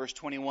teaches. Verse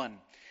 21.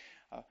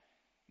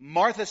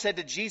 Martha said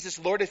to Jesus,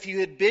 Lord, if you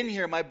had been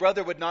here, my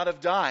brother would not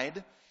have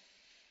died.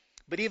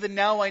 But even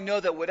now I know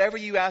that whatever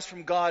you ask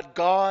from God,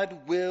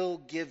 God will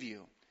give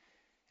you.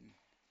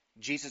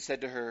 Jesus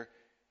said to her,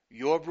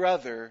 your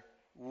brother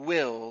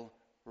will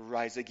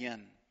rise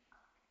again.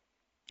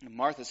 And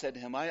Martha said to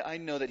him, I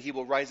know that he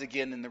will rise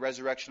again in the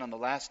resurrection on the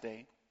last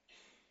day.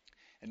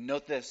 And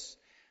note this,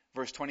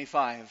 verse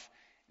 25,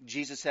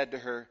 Jesus said to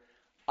her,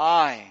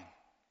 I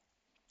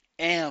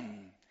am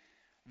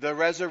the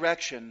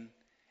resurrection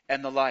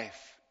and the life.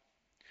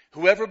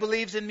 Whoever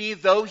believes in me,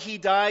 though he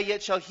die,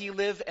 yet shall he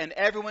live, and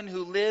everyone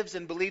who lives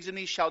and believes in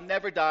me shall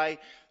never die.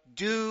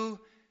 Do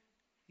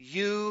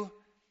you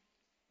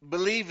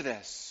believe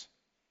this?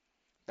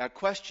 That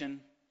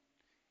question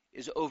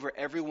is over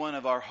every one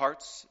of our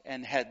hearts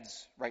and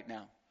heads right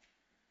now.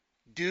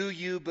 Do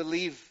you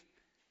believe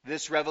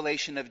this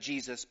revelation of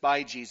Jesus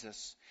by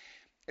Jesus?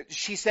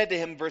 She said to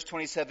him, verse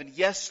 27,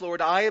 yes,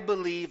 Lord, I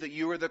believe that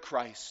you are the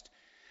Christ,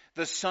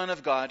 the Son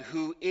of God,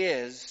 who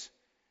is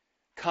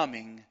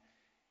coming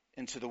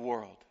into the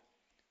world.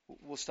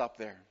 We'll stop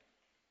there.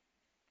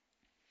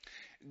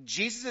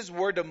 Jesus'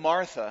 word to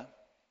Martha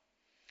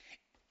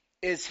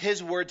is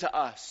his word to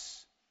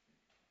us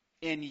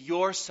in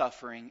your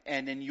suffering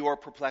and in your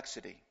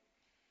perplexity,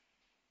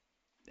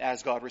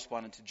 as God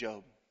responded to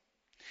Job.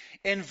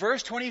 In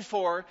verse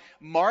 24,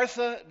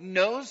 Martha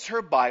knows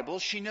her Bible.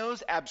 She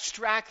knows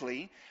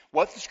abstractly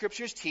what the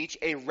scriptures teach.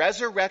 A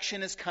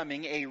resurrection is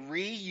coming, a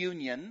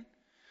reunion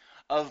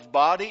of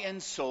body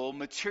and soul,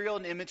 material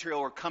and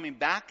immaterial, are coming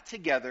back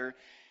together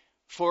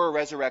for a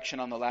resurrection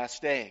on the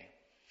last day.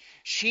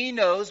 She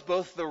knows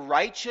both the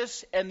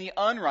righteous and the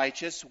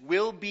unrighteous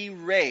will be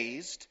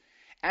raised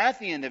at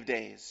the end of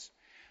days.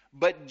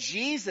 But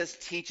Jesus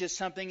teaches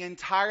something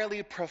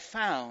entirely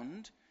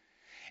profound,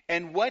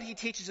 and what he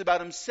teaches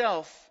about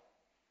himself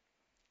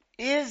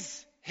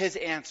is his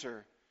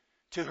answer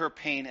to her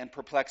pain and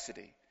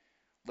perplexity.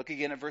 Look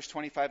again at verse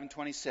 25 and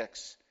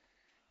 26.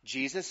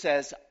 Jesus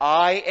says,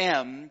 I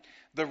am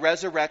the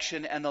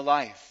resurrection and the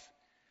life.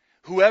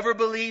 Whoever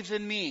believes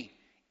in me,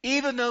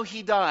 even though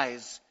he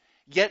dies,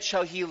 yet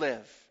shall he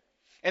live.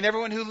 And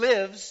everyone who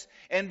lives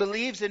and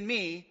believes in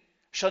me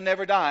shall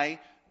never die.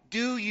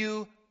 Do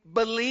you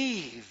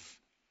believe?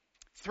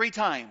 3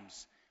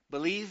 times.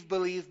 Believe,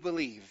 believe,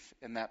 believe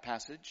in that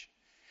passage.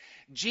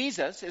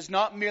 Jesus is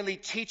not merely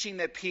teaching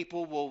that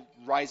people will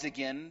rise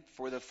again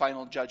for the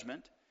final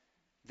judgment.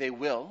 They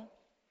will.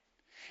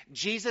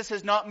 Jesus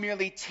is not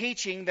merely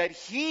teaching that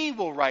he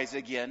will rise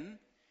again.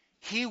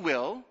 He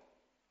will,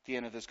 at the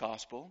end of this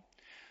gospel.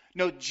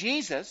 No,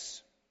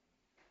 Jesus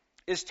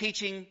is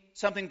teaching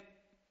something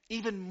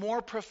even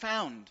more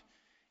profound,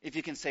 if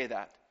you can say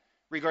that,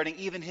 regarding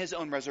even his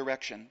own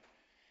resurrection.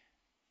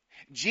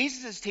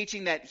 Jesus is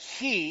teaching that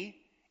he,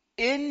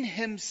 in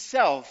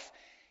himself,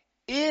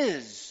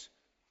 is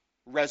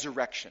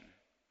resurrection.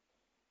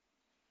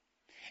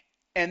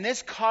 And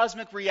this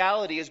cosmic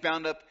reality is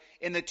bound up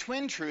in the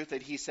twin truth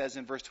that he says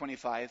in verse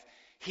 25,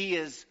 he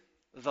is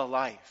the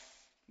life.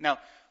 Now,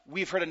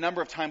 we've heard a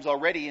number of times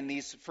already in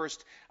these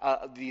first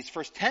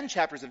 10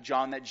 chapters of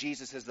John that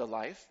Jesus is the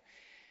life.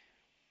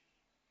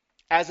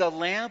 As a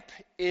lamp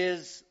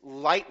is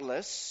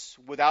lightless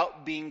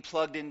without being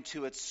plugged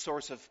into its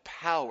source of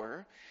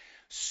power,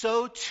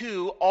 so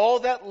too all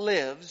that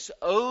lives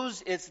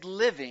owes its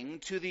living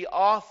to the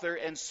author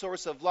and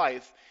source of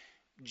life,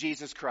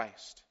 Jesus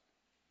Christ.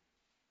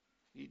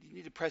 You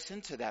need to press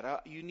into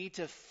that. You need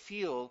to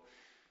feel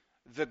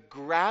the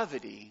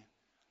gravity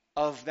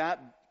of that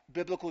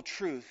biblical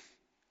truth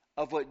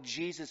of what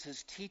Jesus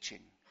is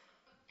teaching.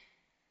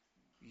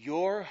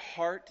 Your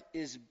heart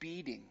is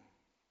beating.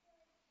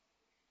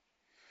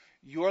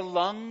 Your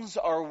lungs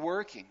are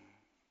working.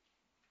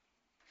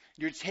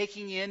 You're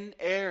taking in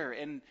air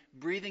and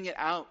breathing it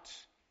out.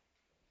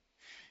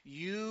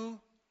 You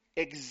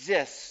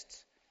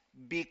exist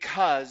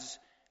because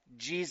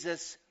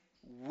Jesus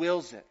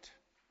wills it.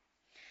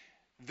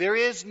 There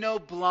is no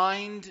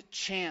blind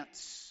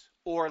chance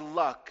or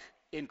luck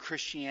in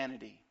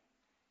Christianity.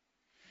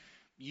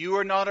 You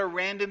are not a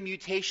random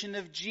mutation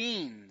of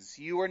genes.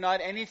 You are not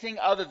anything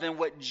other than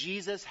what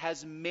Jesus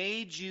has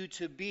made you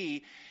to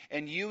be,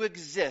 and you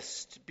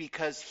exist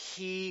because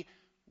he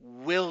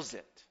wills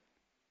it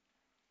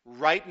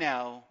right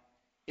now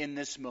in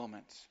this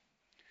moment.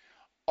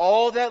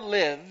 All that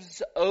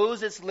lives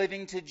owes its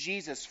living to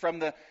Jesus. From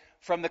the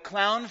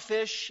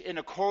clownfish in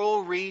a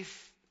coral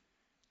reef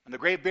on the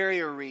Great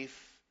Barrier Reef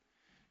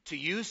to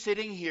you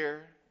sitting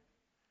here,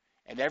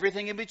 and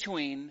everything in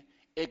between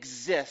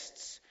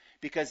exists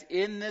because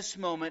in this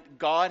moment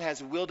God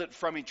has willed it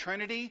from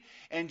eternity,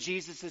 and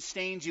Jesus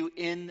sustains you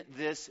in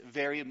this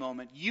very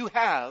moment. You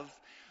have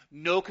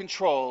no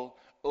control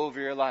over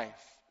your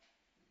life.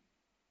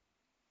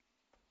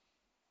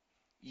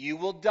 You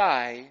will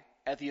die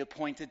at the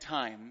appointed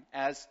time,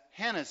 as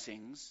Hannah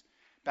sings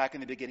back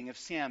in the beginning of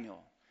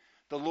Samuel.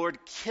 The Lord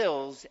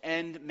kills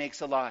and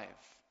makes alive.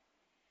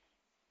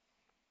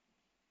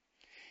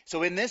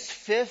 So in this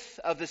fifth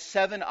of the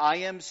 7 I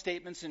am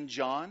statements in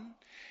John,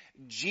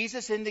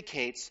 Jesus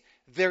indicates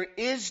there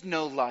is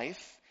no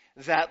life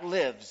that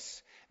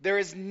lives. There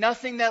is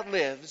nothing that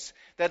lives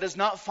that does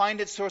not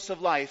find its source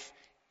of life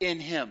in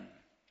him.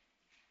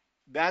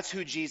 That's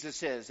who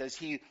Jesus is as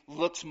he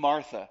looks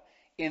Martha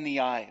in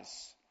the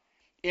eyes.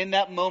 In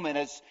that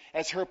moment,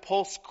 as her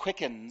pulse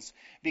quickens,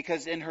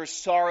 because in her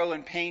sorrow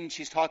and pain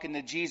she's talking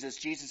to Jesus,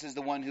 Jesus is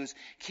the one who's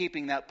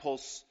keeping that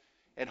pulse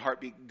and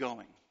heartbeat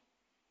going.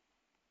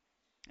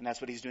 And that's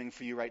what he's doing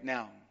for you right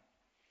now.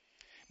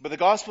 But the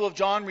Gospel of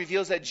John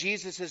reveals that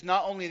Jesus is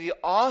not only the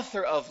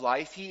author of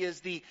life, he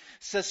is the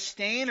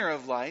sustainer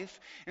of life.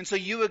 And so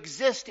you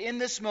exist in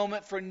this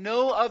moment for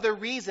no other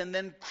reason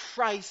than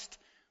Christ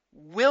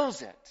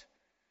wills it.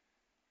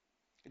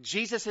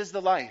 Jesus is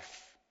the life.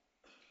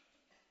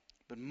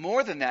 But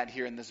more than that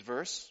here in this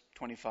verse,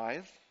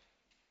 25,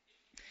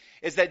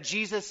 is that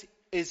Jesus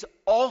is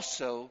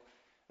also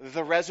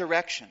the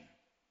resurrection.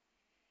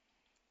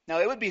 Now,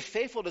 it would be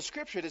faithful to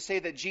Scripture to say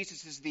that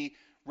Jesus is the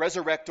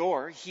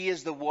resurrector. He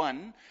is the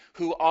one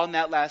who on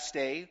that last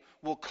day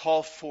will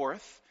call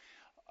forth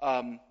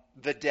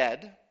the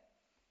dead.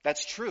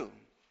 That's true.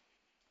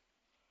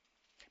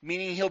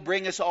 Meaning he'll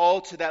bring us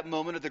all to that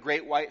moment of the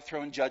great white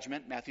throne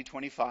judgment, Matthew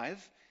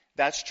 25.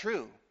 That's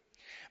true.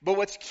 But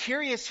what's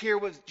curious here,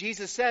 what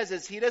Jesus says,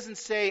 is he doesn't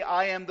say,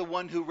 I am the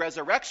one who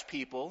resurrects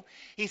people.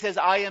 He says,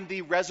 I am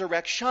the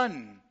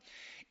resurrection.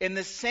 In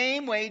the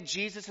same way,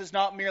 Jesus is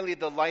not merely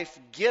the life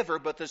giver,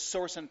 but the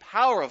source and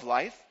power of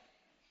life.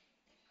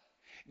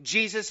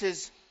 Jesus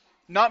is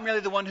not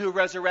merely the one who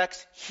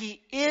resurrects,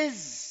 he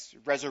is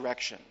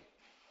resurrection.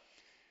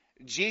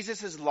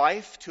 Jesus is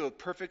life to a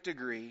perfect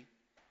degree,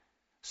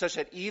 such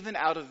that even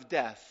out of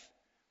death,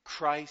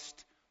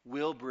 Christ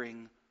will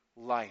bring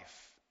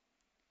life.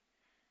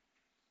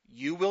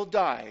 You will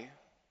die.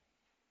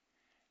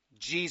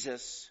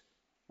 Jesus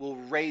will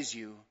raise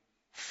you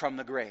from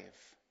the grave.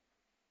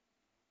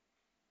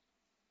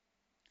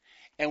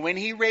 And when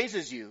he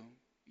raises you,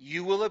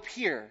 you will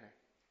appear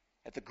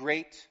at the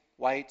great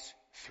white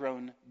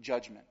throne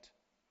judgment.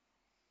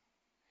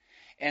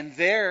 And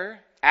there,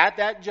 at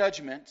that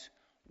judgment,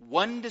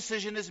 one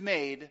decision is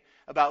made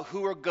about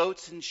who are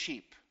goats and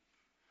sheep,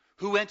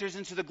 who enters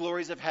into the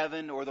glories of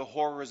heaven or the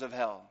horrors of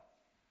hell.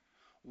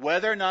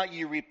 Whether or not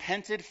you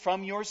repented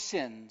from your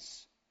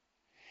sins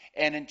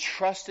and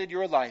entrusted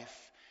your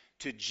life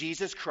to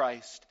Jesus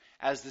Christ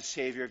as the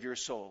Savior of your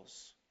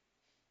souls.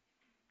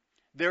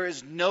 There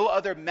is no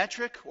other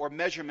metric or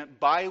measurement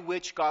by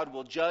which God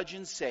will judge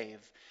and save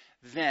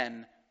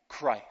than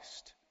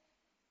Christ.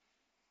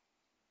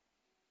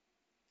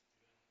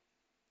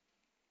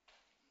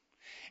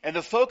 And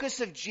the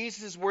focus of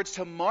Jesus' words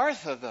to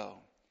Martha, though,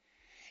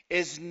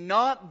 is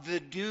not the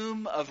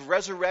doom of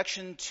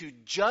resurrection to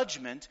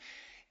judgment.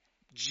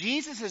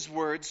 Jesus'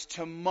 words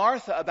to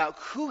Martha about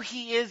who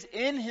he is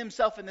in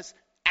himself, in this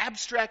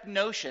abstract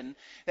notion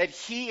that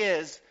he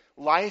is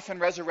life and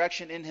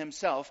resurrection in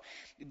himself,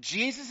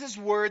 Jesus'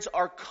 words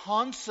are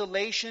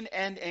consolation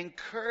and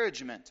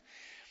encouragement.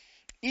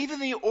 Even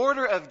the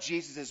order of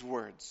Jesus'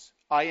 words,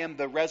 I am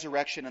the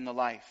resurrection and the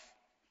life.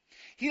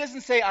 He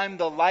doesn't say, I'm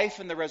the life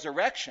and the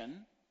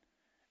resurrection.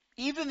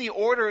 Even the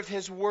order of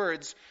his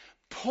words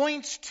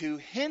points to,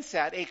 hints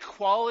at a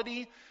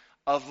quality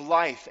of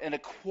life and a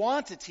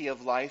quantity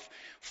of life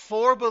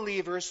for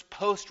believers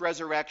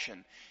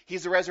post-resurrection.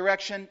 He's the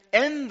resurrection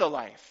and the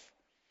life.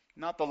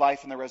 Not the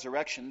life and the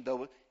resurrection,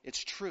 though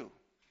it's true.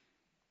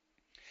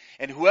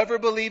 And whoever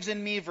believes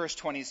in me, verse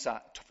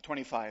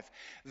 25,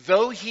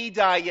 though he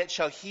die, yet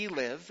shall he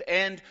live.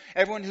 And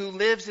everyone who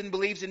lives and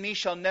believes in me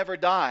shall never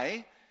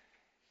die.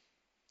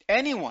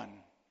 Anyone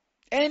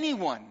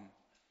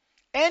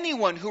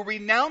who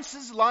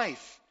renounces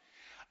life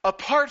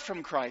apart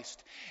from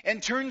Christ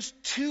and turns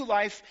to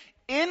life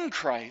in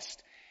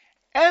Christ,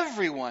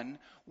 everyone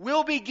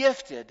will be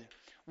gifted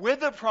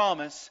with the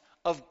promise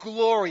of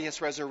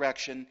glorious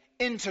resurrection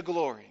into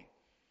glory.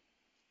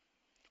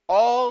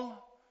 All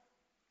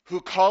who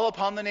call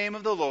upon the name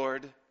of the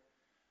Lord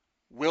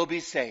will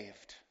be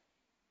saved.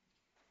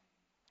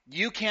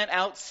 You can't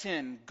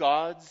out-sin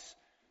God's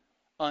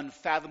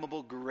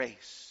unfathomable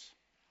grace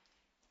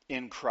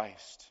in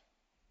Christ.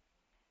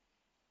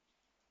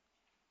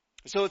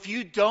 So if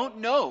you don't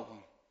know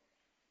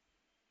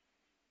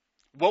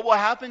what will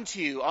happen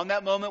to you on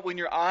that moment when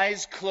your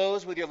eyes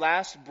close with your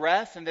last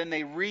breath and then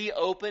they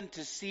reopen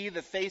to see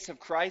the face of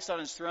Christ on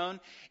his throne,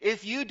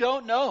 if you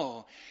don't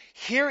know,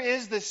 here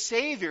is the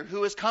Savior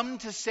who has come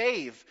to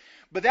save.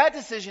 But that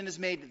decision is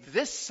made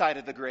this side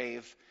of the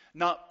grave,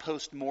 not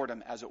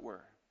post-mortem, as it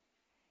were.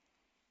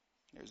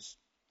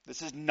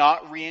 This is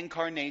not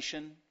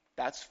reincarnation.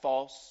 That's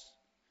false.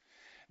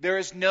 There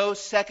is no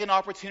second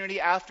opportunity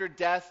after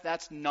death.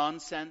 That's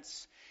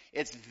nonsense.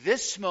 It's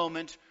this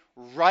moment,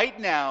 right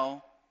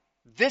now.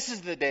 This is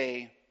the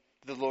day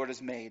the Lord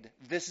has made.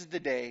 This is the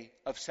day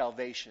of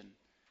salvation.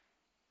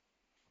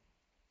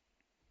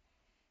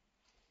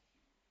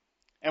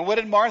 And what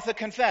did Martha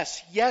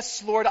confess?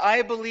 Yes, Lord,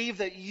 I believe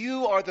that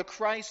you are the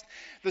Christ,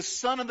 the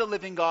Son of the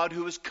living God,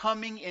 who is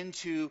coming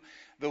into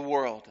the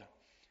world.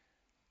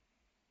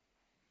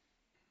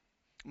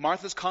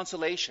 Martha's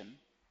consolation,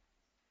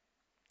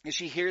 as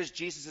she hears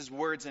Jesus'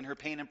 words in her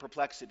pain and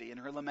perplexity, in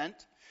her lament,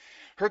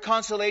 her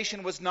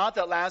consolation was not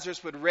that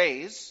Lazarus would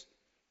raise,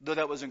 though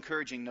that was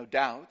encouraging, no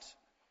doubt.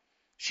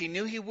 She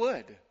knew he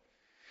would.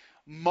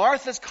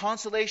 Martha's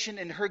consolation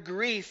in her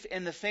grief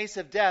in the face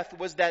of death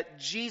was that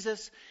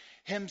Jesus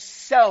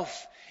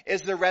himself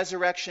is the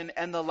resurrection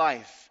and the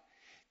life.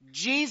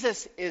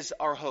 Jesus is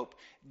our hope.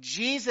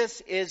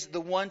 Jesus is the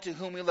one to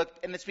whom we look,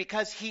 and it's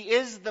because he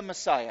is the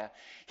Messiah.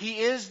 He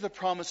is the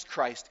promised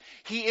Christ.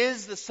 He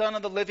is the Son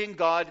of the living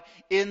God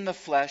in the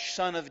flesh,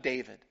 Son of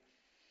David.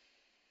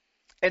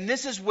 And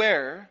this is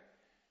where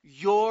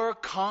your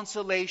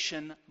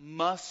consolation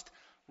must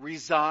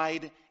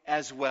reside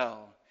as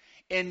well.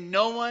 In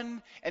no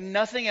one and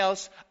nothing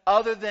else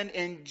other than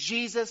in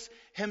Jesus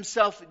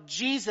himself.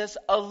 Jesus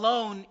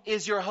alone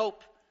is your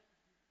hope,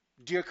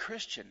 dear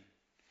Christian.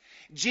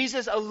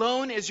 Jesus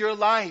alone is your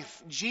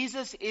life.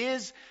 Jesus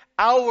is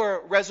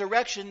our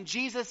resurrection.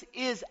 Jesus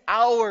is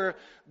our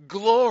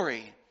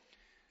glory.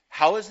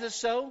 How is this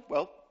so?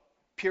 Well,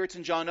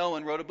 Puritan John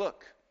Owen wrote a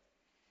book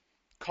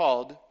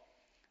called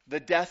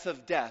The Death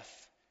of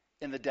Death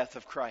in the Death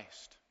of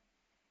Christ.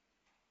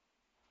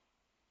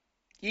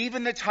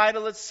 Even the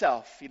title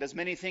itself, he does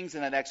many things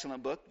in that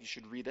excellent book. You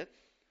should read it.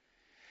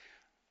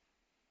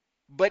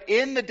 But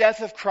in the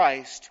death of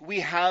Christ,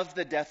 we have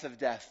the death of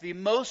death. The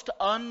most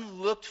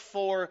unlooked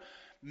for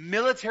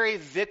military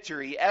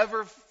victory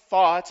ever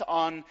fought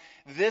on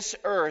this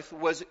earth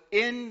was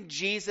in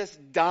Jesus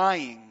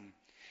dying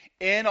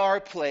in our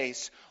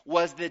place,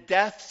 was the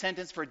death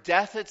sentence for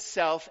death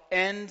itself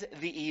and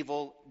the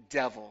evil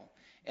devil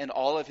and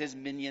all of his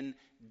minion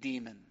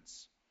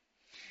demons.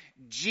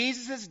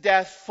 Jesus'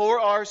 death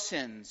for our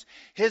sins,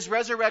 his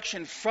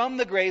resurrection from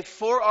the grave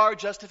for our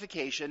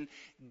justification,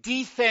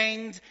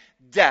 defanged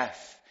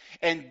death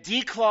and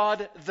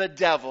declawed the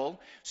devil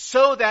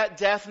so that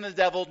death and the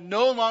devil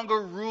no longer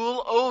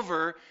rule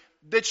over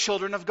the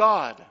children of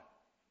God.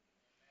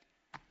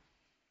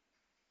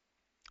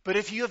 But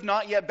if you have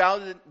not yet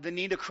bowed the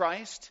knee to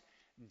Christ,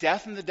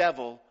 death and the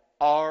devil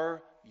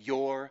are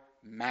your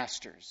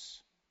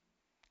masters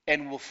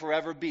and will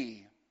forever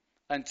be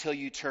until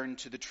you turn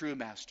to the true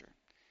master,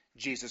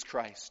 Jesus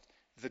Christ,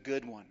 the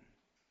good one.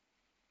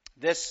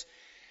 This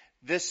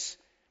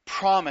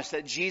promise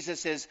that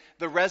Jesus is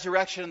the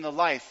resurrection and the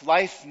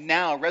life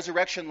now,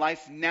 resurrection,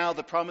 life now,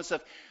 the promise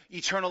of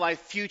eternal life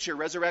future,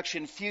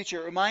 resurrection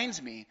future,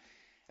 reminds me,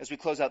 as we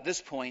close out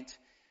this point,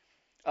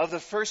 of the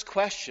first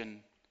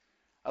question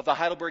of the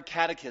Heidelberg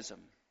Catechism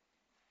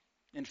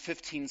in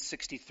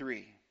 1563.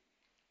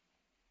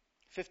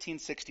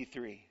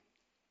 1563.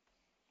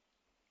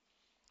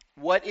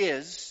 What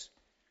is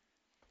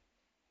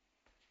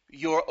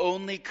your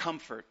only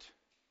comfort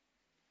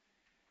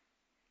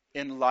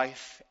in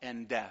life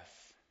and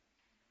death?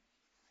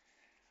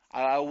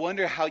 I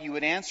wonder how you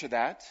would answer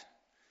that.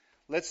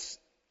 Let's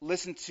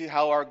listen to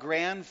how our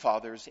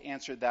grandfathers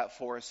answered that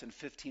for us in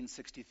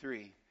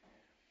 1563.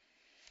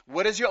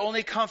 What is your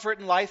only comfort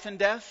in life and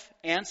death?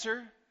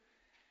 Answer,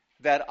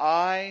 that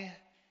I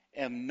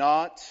am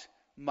not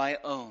my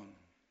own,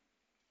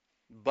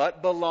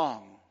 but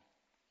belong,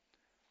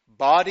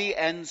 body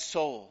and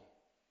soul,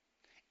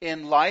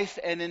 in life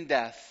and in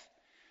death,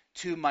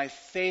 to my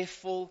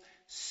faithful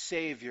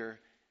Savior,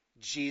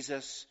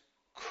 Jesus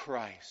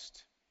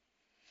Christ.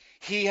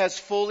 He has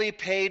fully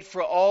paid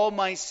for all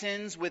my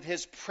sins with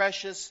his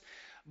precious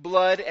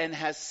blood and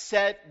has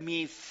set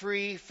me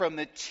free from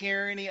the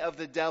tyranny of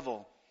the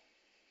devil.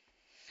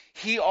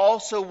 He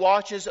also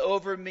watches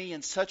over me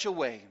in such a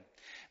way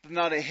that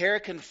not a hair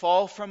can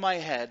fall from my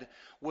head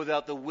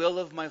without the will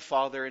of my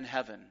Father in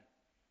heaven.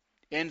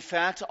 In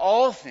fact,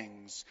 all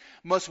things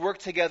must work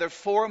together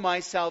for my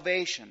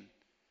salvation.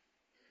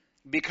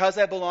 Because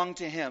I belong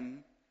to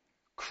him,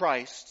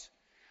 Christ,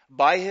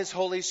 by his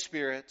Holy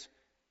Spirit,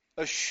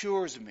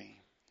 assures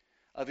me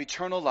of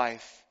eternal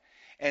life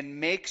and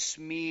makes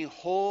me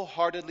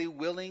wholeheartedly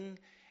willing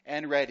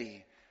and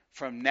ready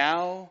from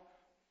now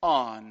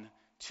on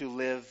to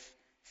live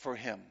for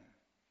him.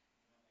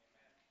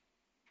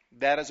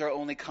 That is our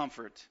only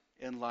comfort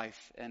in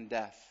life and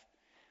death.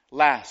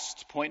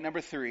 Last, point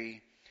number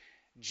 3,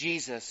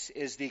 Jesus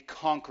is the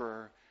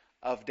conqueror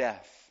of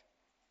death.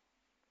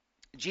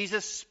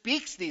 Jesus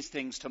speaks these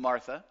things to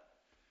Martha.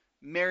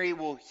 Mary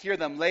will hear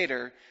them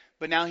later,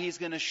 but now he's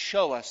going to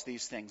show us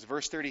these things.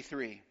 Verse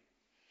 33.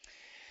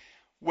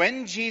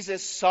 When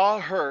Jesus saw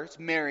her,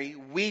 Mary,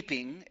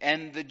 weeping,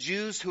 and the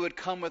Jews who had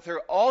come with her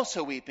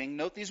also weeping,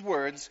 note these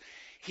words,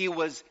 he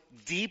was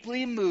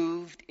deeply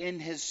moved in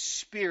his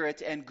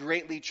spirit and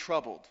greatly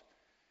troubled.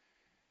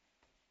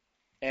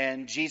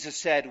 And Jesus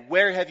said,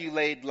 "Where have you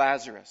laid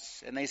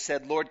Lazarus?" And they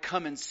said, "Lord,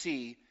 come and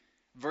see."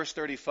 Verse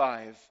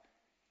 35,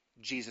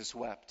 Jesus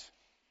wept.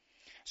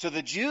 So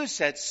the Jews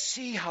said,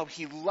 "See how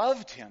he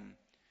loved him."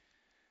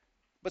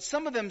 But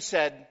some of them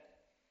said,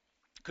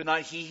 Could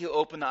not he who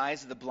opened the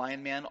eyes of the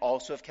blind man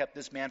also have kept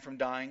this man from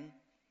dying?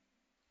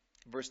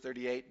 Verse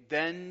 38,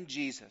 then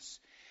Jesus,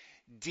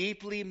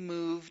 deeply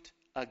moved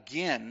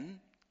again,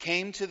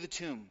 came to the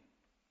tomb.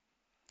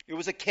 It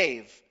was a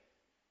cave.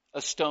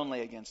 A stone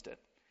lay against it.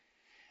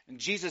 And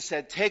Jesus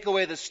said, take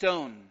away the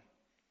stone.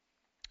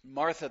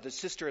 Martha, the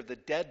sister of the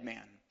dead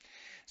man,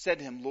 said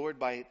to him, Lord,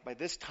 by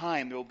this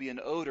time there will be an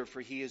odor,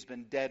 for he has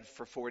been dead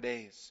for 4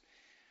 days.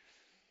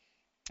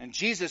 And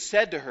Jesus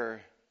said to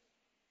her,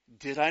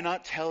 did I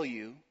not tell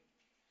you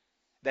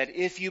that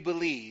if you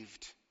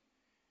believed,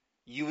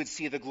 you would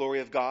see the glory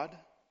of God?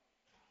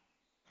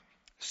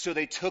 So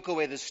they took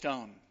away the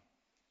stone.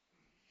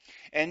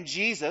 And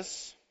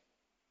Jesus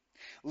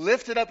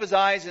lifted up his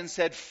eyes and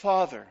said,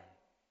 Father,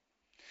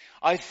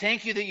 I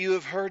thank you that you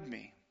have heard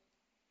me.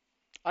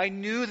 I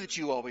knew that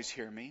you always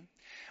hear me,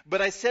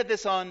 but I said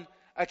this on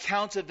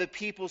account of the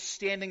people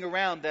standing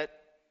around, that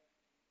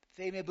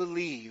they may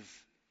believe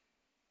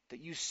that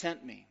you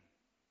sent me.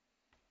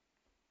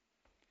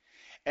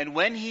 And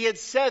when he had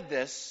said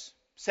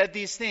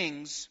these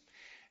things,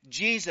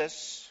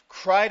 Jesus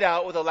cried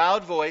out with a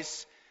loud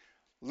voice,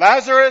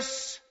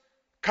 Lazarus,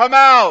 come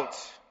out!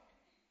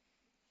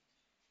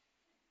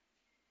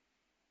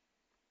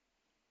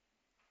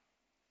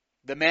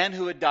 The man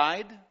who had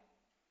died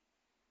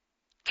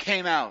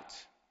came out.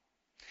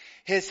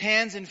 His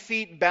hands and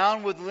feet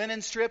bound with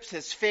linen strips,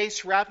 his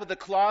face wrapped with a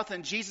cloth,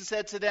 and Jesus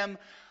said to them,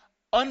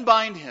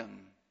 unbind him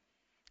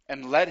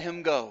and let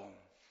him go.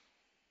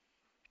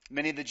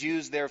 Many of the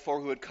Jews,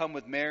 therefore, who had come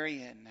with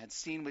Mary and had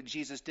seen what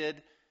Jesus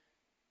did,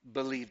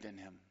 believed in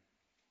him.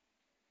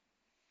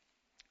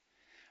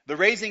 The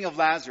raising of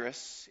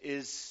Lazarus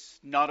is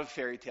not a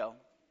fairy tale.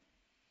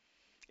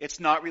 It's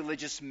not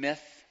religious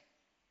myth.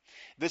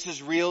 This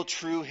is real,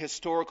 true,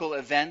 historical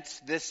event.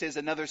 This is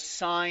another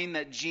sign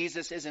that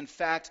Jesus is in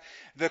fact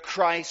the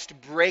Christ,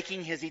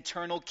 breaking his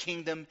eternal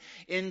kingdom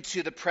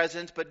into the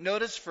present. But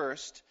notice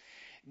first,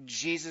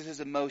 Jesus'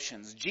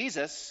 emotions.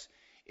 Jesus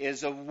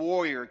is a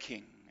warrior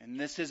king, and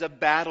this is a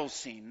battle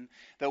scene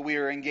that we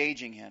are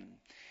engaging in.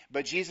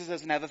 But Jesus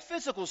doesn't have a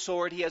physical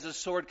sword. He has a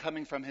sword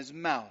coming from his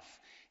mouth,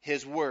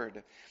 his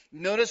word.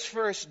 Notice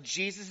first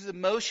Jesus'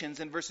 emotions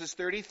in verses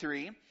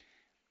 33.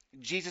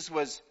 Jesus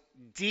was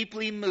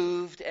deeply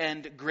moved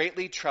and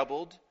greatly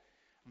troubled.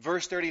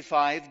 Verse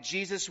 35,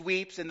 Jesus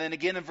weeps. And then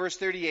again in verse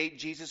 38,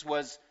 Jesus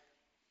was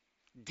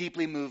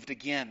deeply moved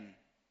again.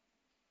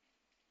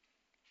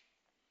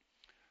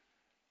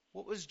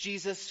 What was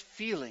Jesus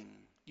feeling?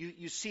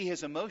 You see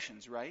his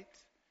emotions, right?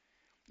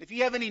 If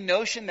you have any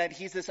notion that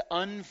he's this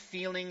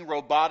unfeeling,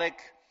 robotic,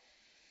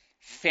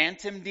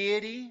 phantom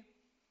deity,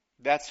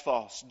 that's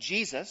false.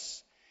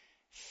 Jesus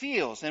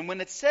feels. And when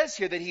it says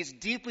here that he's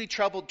deeply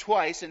troubled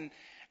twice, and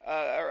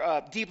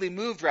deeply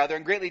moved rather,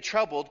 and greatly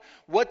troubled,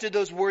 what do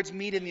those words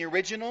mean in the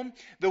original?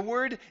 The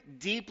word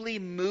deeply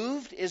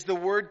moved is the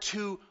word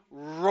to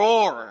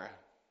roar.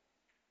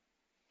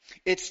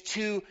 It's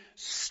to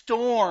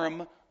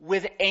storm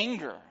with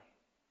anger.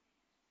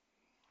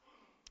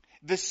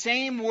 The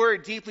same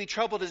word, deeply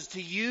troubled, is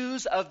to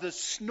use of the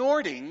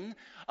snorting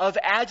of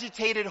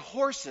agitated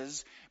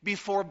horses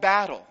before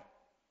battle.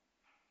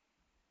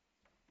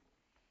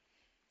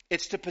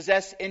 It's to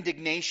possess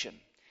indignation.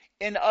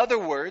 In other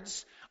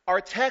words,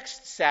 our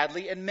text,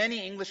 sadly, and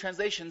many English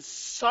translations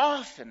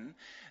soften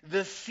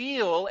the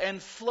feel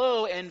and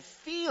flow and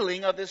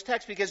feeling of this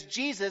text because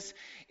Jesus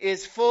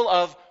is full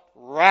of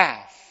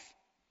wrath.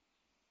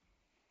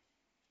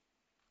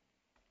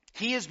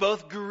 He is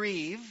both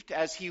grieved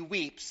as he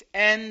weeps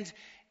and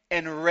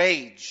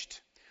enraged.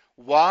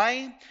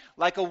 Why?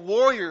 Like a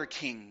warrior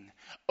king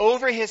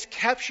over his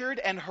captured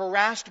and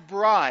harassed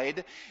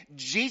bride,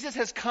 Jesus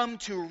has come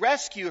to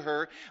rescue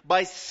her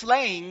by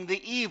slaying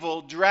the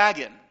evil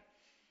dragon.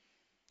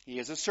 He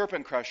is a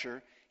serpent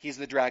crusher. He's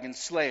the dragon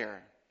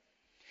slayer.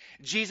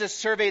 Jesus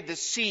surveyed the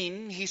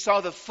scene. He saw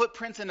the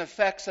footprints and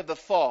effects of the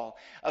fall,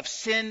 of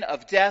sin,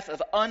 of death,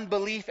 of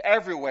unbelief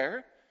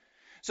everywhere.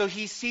 So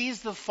he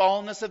sees the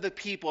fallenness of the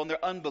people and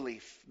their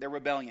unbelief, their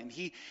rebellion.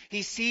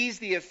 He sees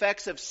the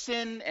effects of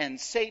sin and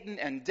Satan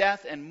and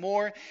death and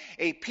more.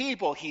 A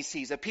people he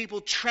sees, a people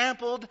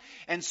trampled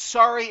and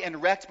sorry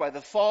and wrecked by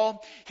the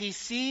fall. He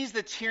sees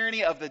the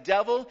tyranny of the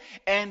devil,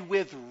 and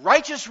with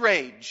righteous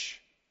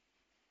rage,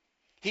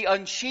 he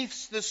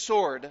unsheaths the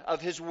sword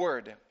of his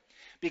word,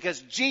 because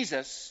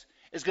Jesus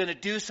is going to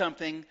do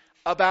something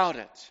about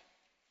it.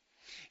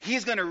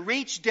 He's going to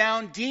reach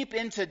down deep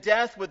into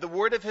death with the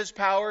word of his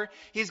power.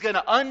 He's going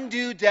to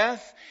undo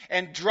death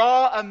and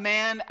draw a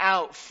man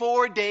out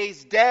 4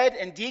 days dead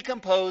and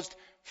decomposed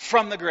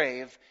from the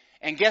grave.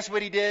 And guess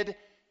what he did?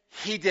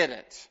 He did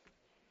it.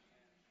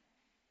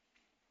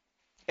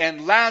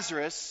 And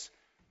Lazarus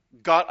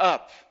got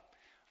up.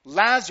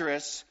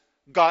 Lazarus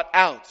got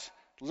out.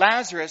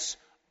 Lazarus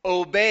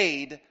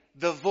obeyed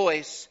the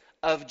voice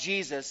of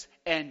Jesus.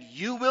 And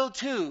you will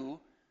too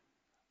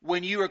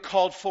when you are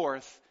called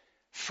forth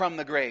from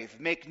the grave.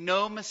 Make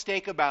no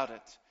mistake about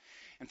it.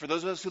 And for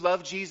those of us who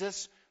love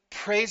Jesus,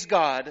 praise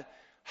God.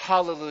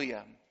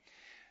 Hallelujah.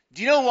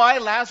 Do you know why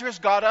Lazarus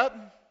got up?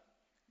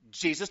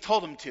 Jesus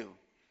told him to.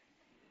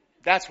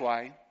 That's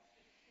why.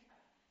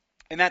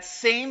 And that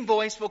same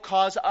voice will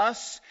cause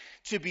us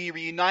to be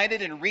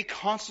reunited and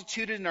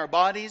reconstituted in our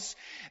bodies.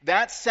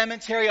 That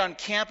cemetery on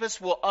campus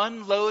will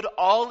unload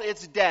all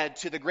its dead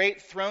to the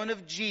great throne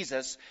of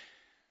Jesus.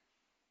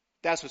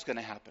 That's what's going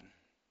to happen,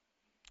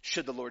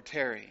 should the Lord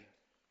tarry.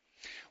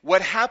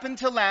 What happened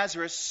to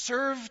Lazarus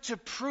served to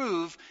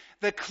prove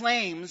the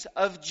claims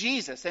of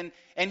Jesus. And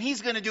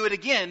he's going to do it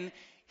again.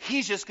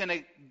 He's just going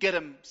to get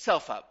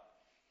himself up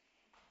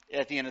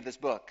at the end of this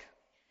book.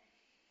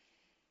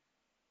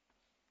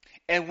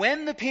 And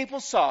when the people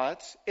saw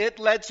it, it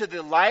led to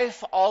the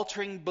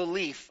life-altering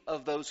belief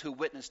of those who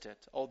witnessed it.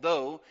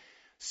 Although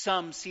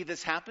some see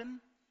this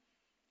happen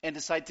and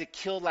decide to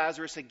kill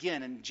Lazarus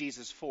again and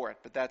Jesus for it.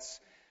 But that's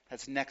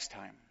next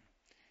time.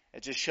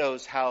 It just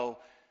shows how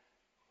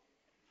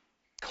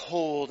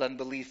cold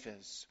unbelief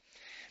is.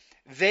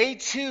 They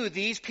too,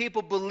 these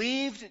people,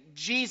 believed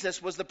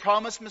Jesus was the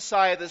promised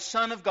Messiah, the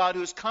Son of God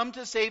who has come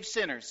to save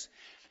sinners.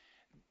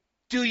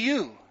 Do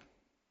you?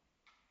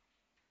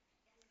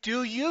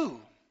 Do you?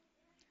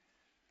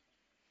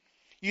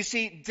 You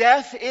see,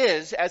 death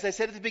is, as I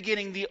said at the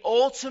beginning, the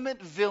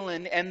ultimate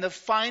villain and the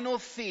final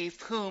thief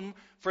whom,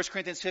 1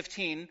 Corinthians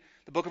 15,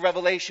 the book of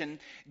Revelation,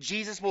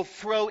 Jesus will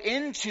throw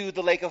into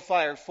the lake of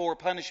fire for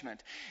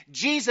punishment.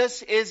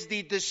 Jesus is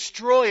the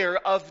destroyer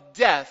of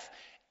death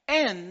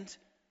and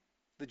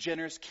the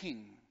generous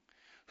King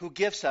who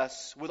gifts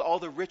us with all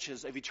the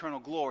riches of eternal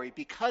glory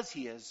because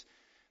he is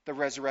the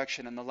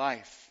resurrection and the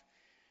life.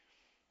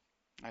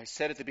 I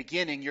said at the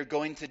beginning, you're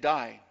going to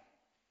die.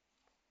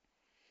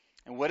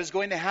 And what is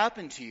going to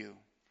happen to you?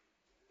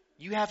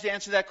 You have to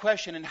answer that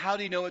question. And how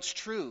do you know it's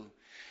true?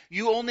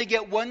 You only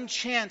get one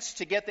chance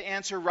to get the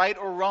answer right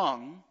or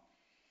wrong.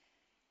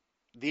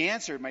 The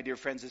answer, my dear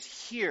friends, is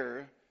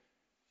here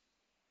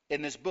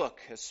in this book,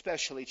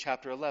 especially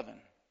chapter 11.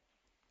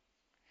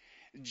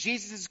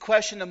 Jesus'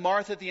 question to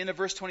Martha at the end of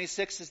verse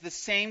 26 is the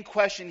same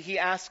question he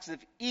asks of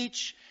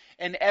each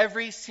and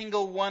every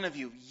single one of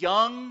you,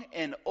 young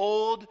and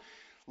old,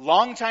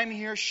 long time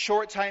here,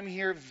 short time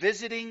here,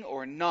 visiting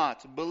or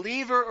not,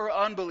 believer or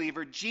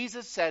unbeliever.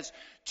 Jesus says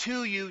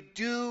to you,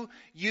 do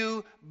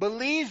you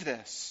believe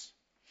this?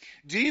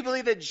 Do you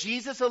believe that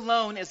Jesus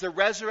alone is the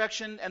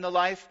resurrection and the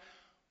life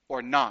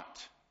or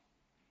not?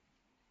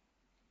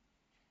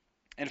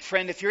 And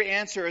friend, if your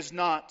answer is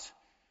not,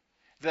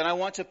 then I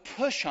want to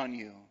push on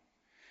you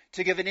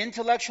to give an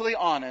intellectually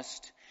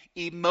honest,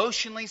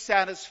 emotionally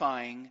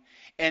satisfying,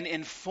 and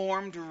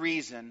informed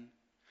reason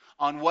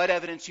on what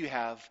evidence you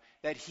have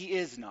that he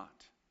is not.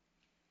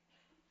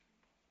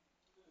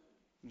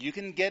 You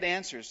can get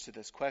answers to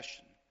this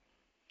question.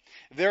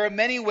 There are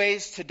many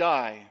ways to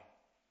die.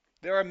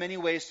 There are many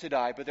ways to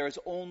die, but there is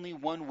only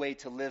one way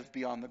to live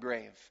beyond the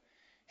grave.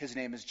 His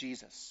name is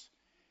Jesus.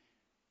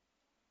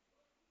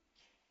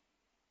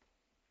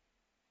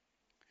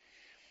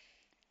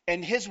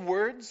 And his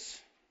words,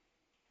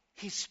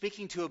 he's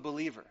speaking to a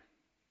believer.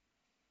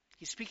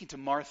 He's speaking to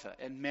Martha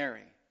and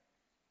Mary.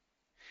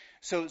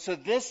 So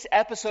this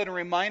episode and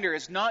reminder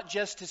is not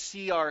just to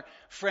see our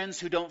friends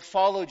who don't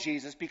follow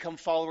Jesus become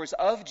followers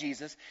of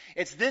Jesus.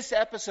 It's this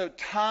episode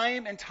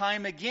time and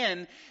time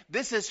again.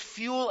 This is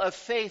fuel of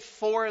faith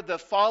for the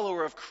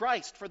follower of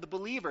Christ, for the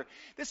believer.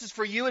 This is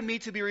for you and me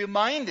to be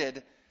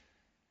reminded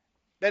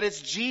that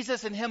it's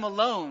Jesus and him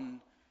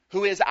alone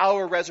who is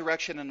our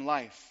resurrection and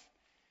life.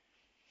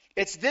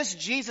 It's this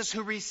Jesus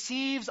who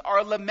receives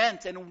our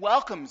lament and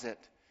welcomes it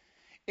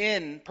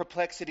in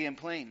perplexity and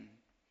pain.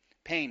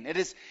 It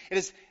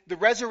is the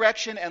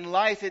resurrection and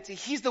life.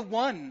 He's the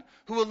one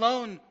who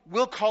alone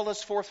will call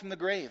us forth from the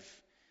grave.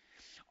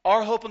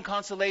 Our hope and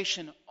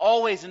consolation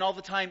always and all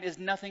the time is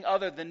nothing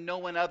other than no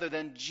one other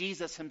than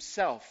Jesus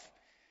himself.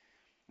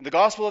 The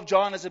Gospel of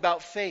John is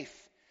about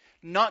faith,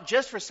 not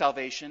just for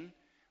salvation,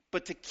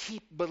 but to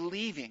keep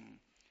believing,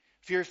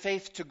 for your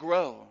faith to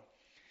grow.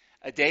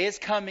 A day is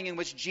coming in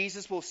which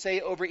Jesus will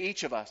say over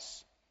each of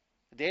us,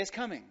 a day is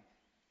coming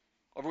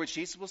over which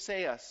Jesus will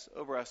say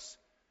over us,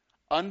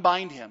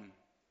 unbind him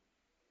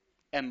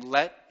and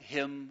let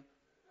him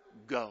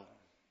go.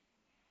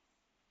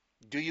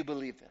 Do you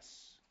believe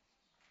this?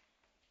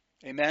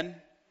 Amen?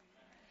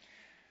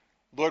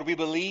 Lord, we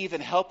believe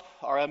and help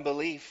our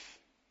unbelief.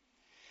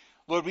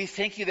 Lord, we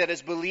thank you that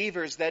as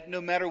believers, that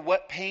no matter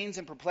what pains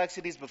and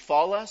perplexities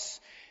befall us,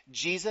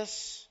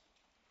 Jesus,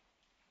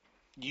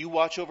 you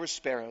watch over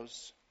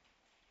sparrows.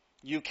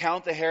 You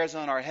count the hairs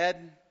on our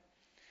head.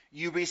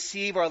 You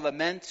receive our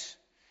lament.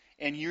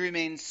 And you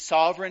remain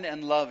sovereign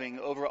and loving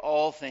over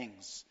all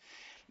things.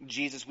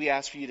 Jesus, we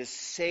ask for you to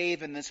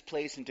save in this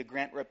place and to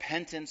grant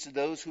repentance to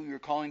those who you're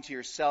calling to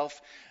yourself.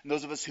 And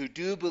those of us who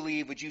do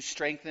believe, would you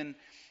strengthen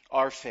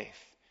our faith?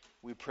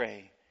 We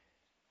pray.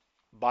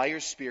 By your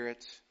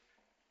Spirit,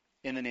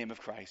 in the name of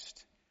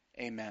Christ.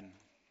 Amen.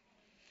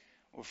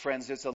 Well, friends, there's a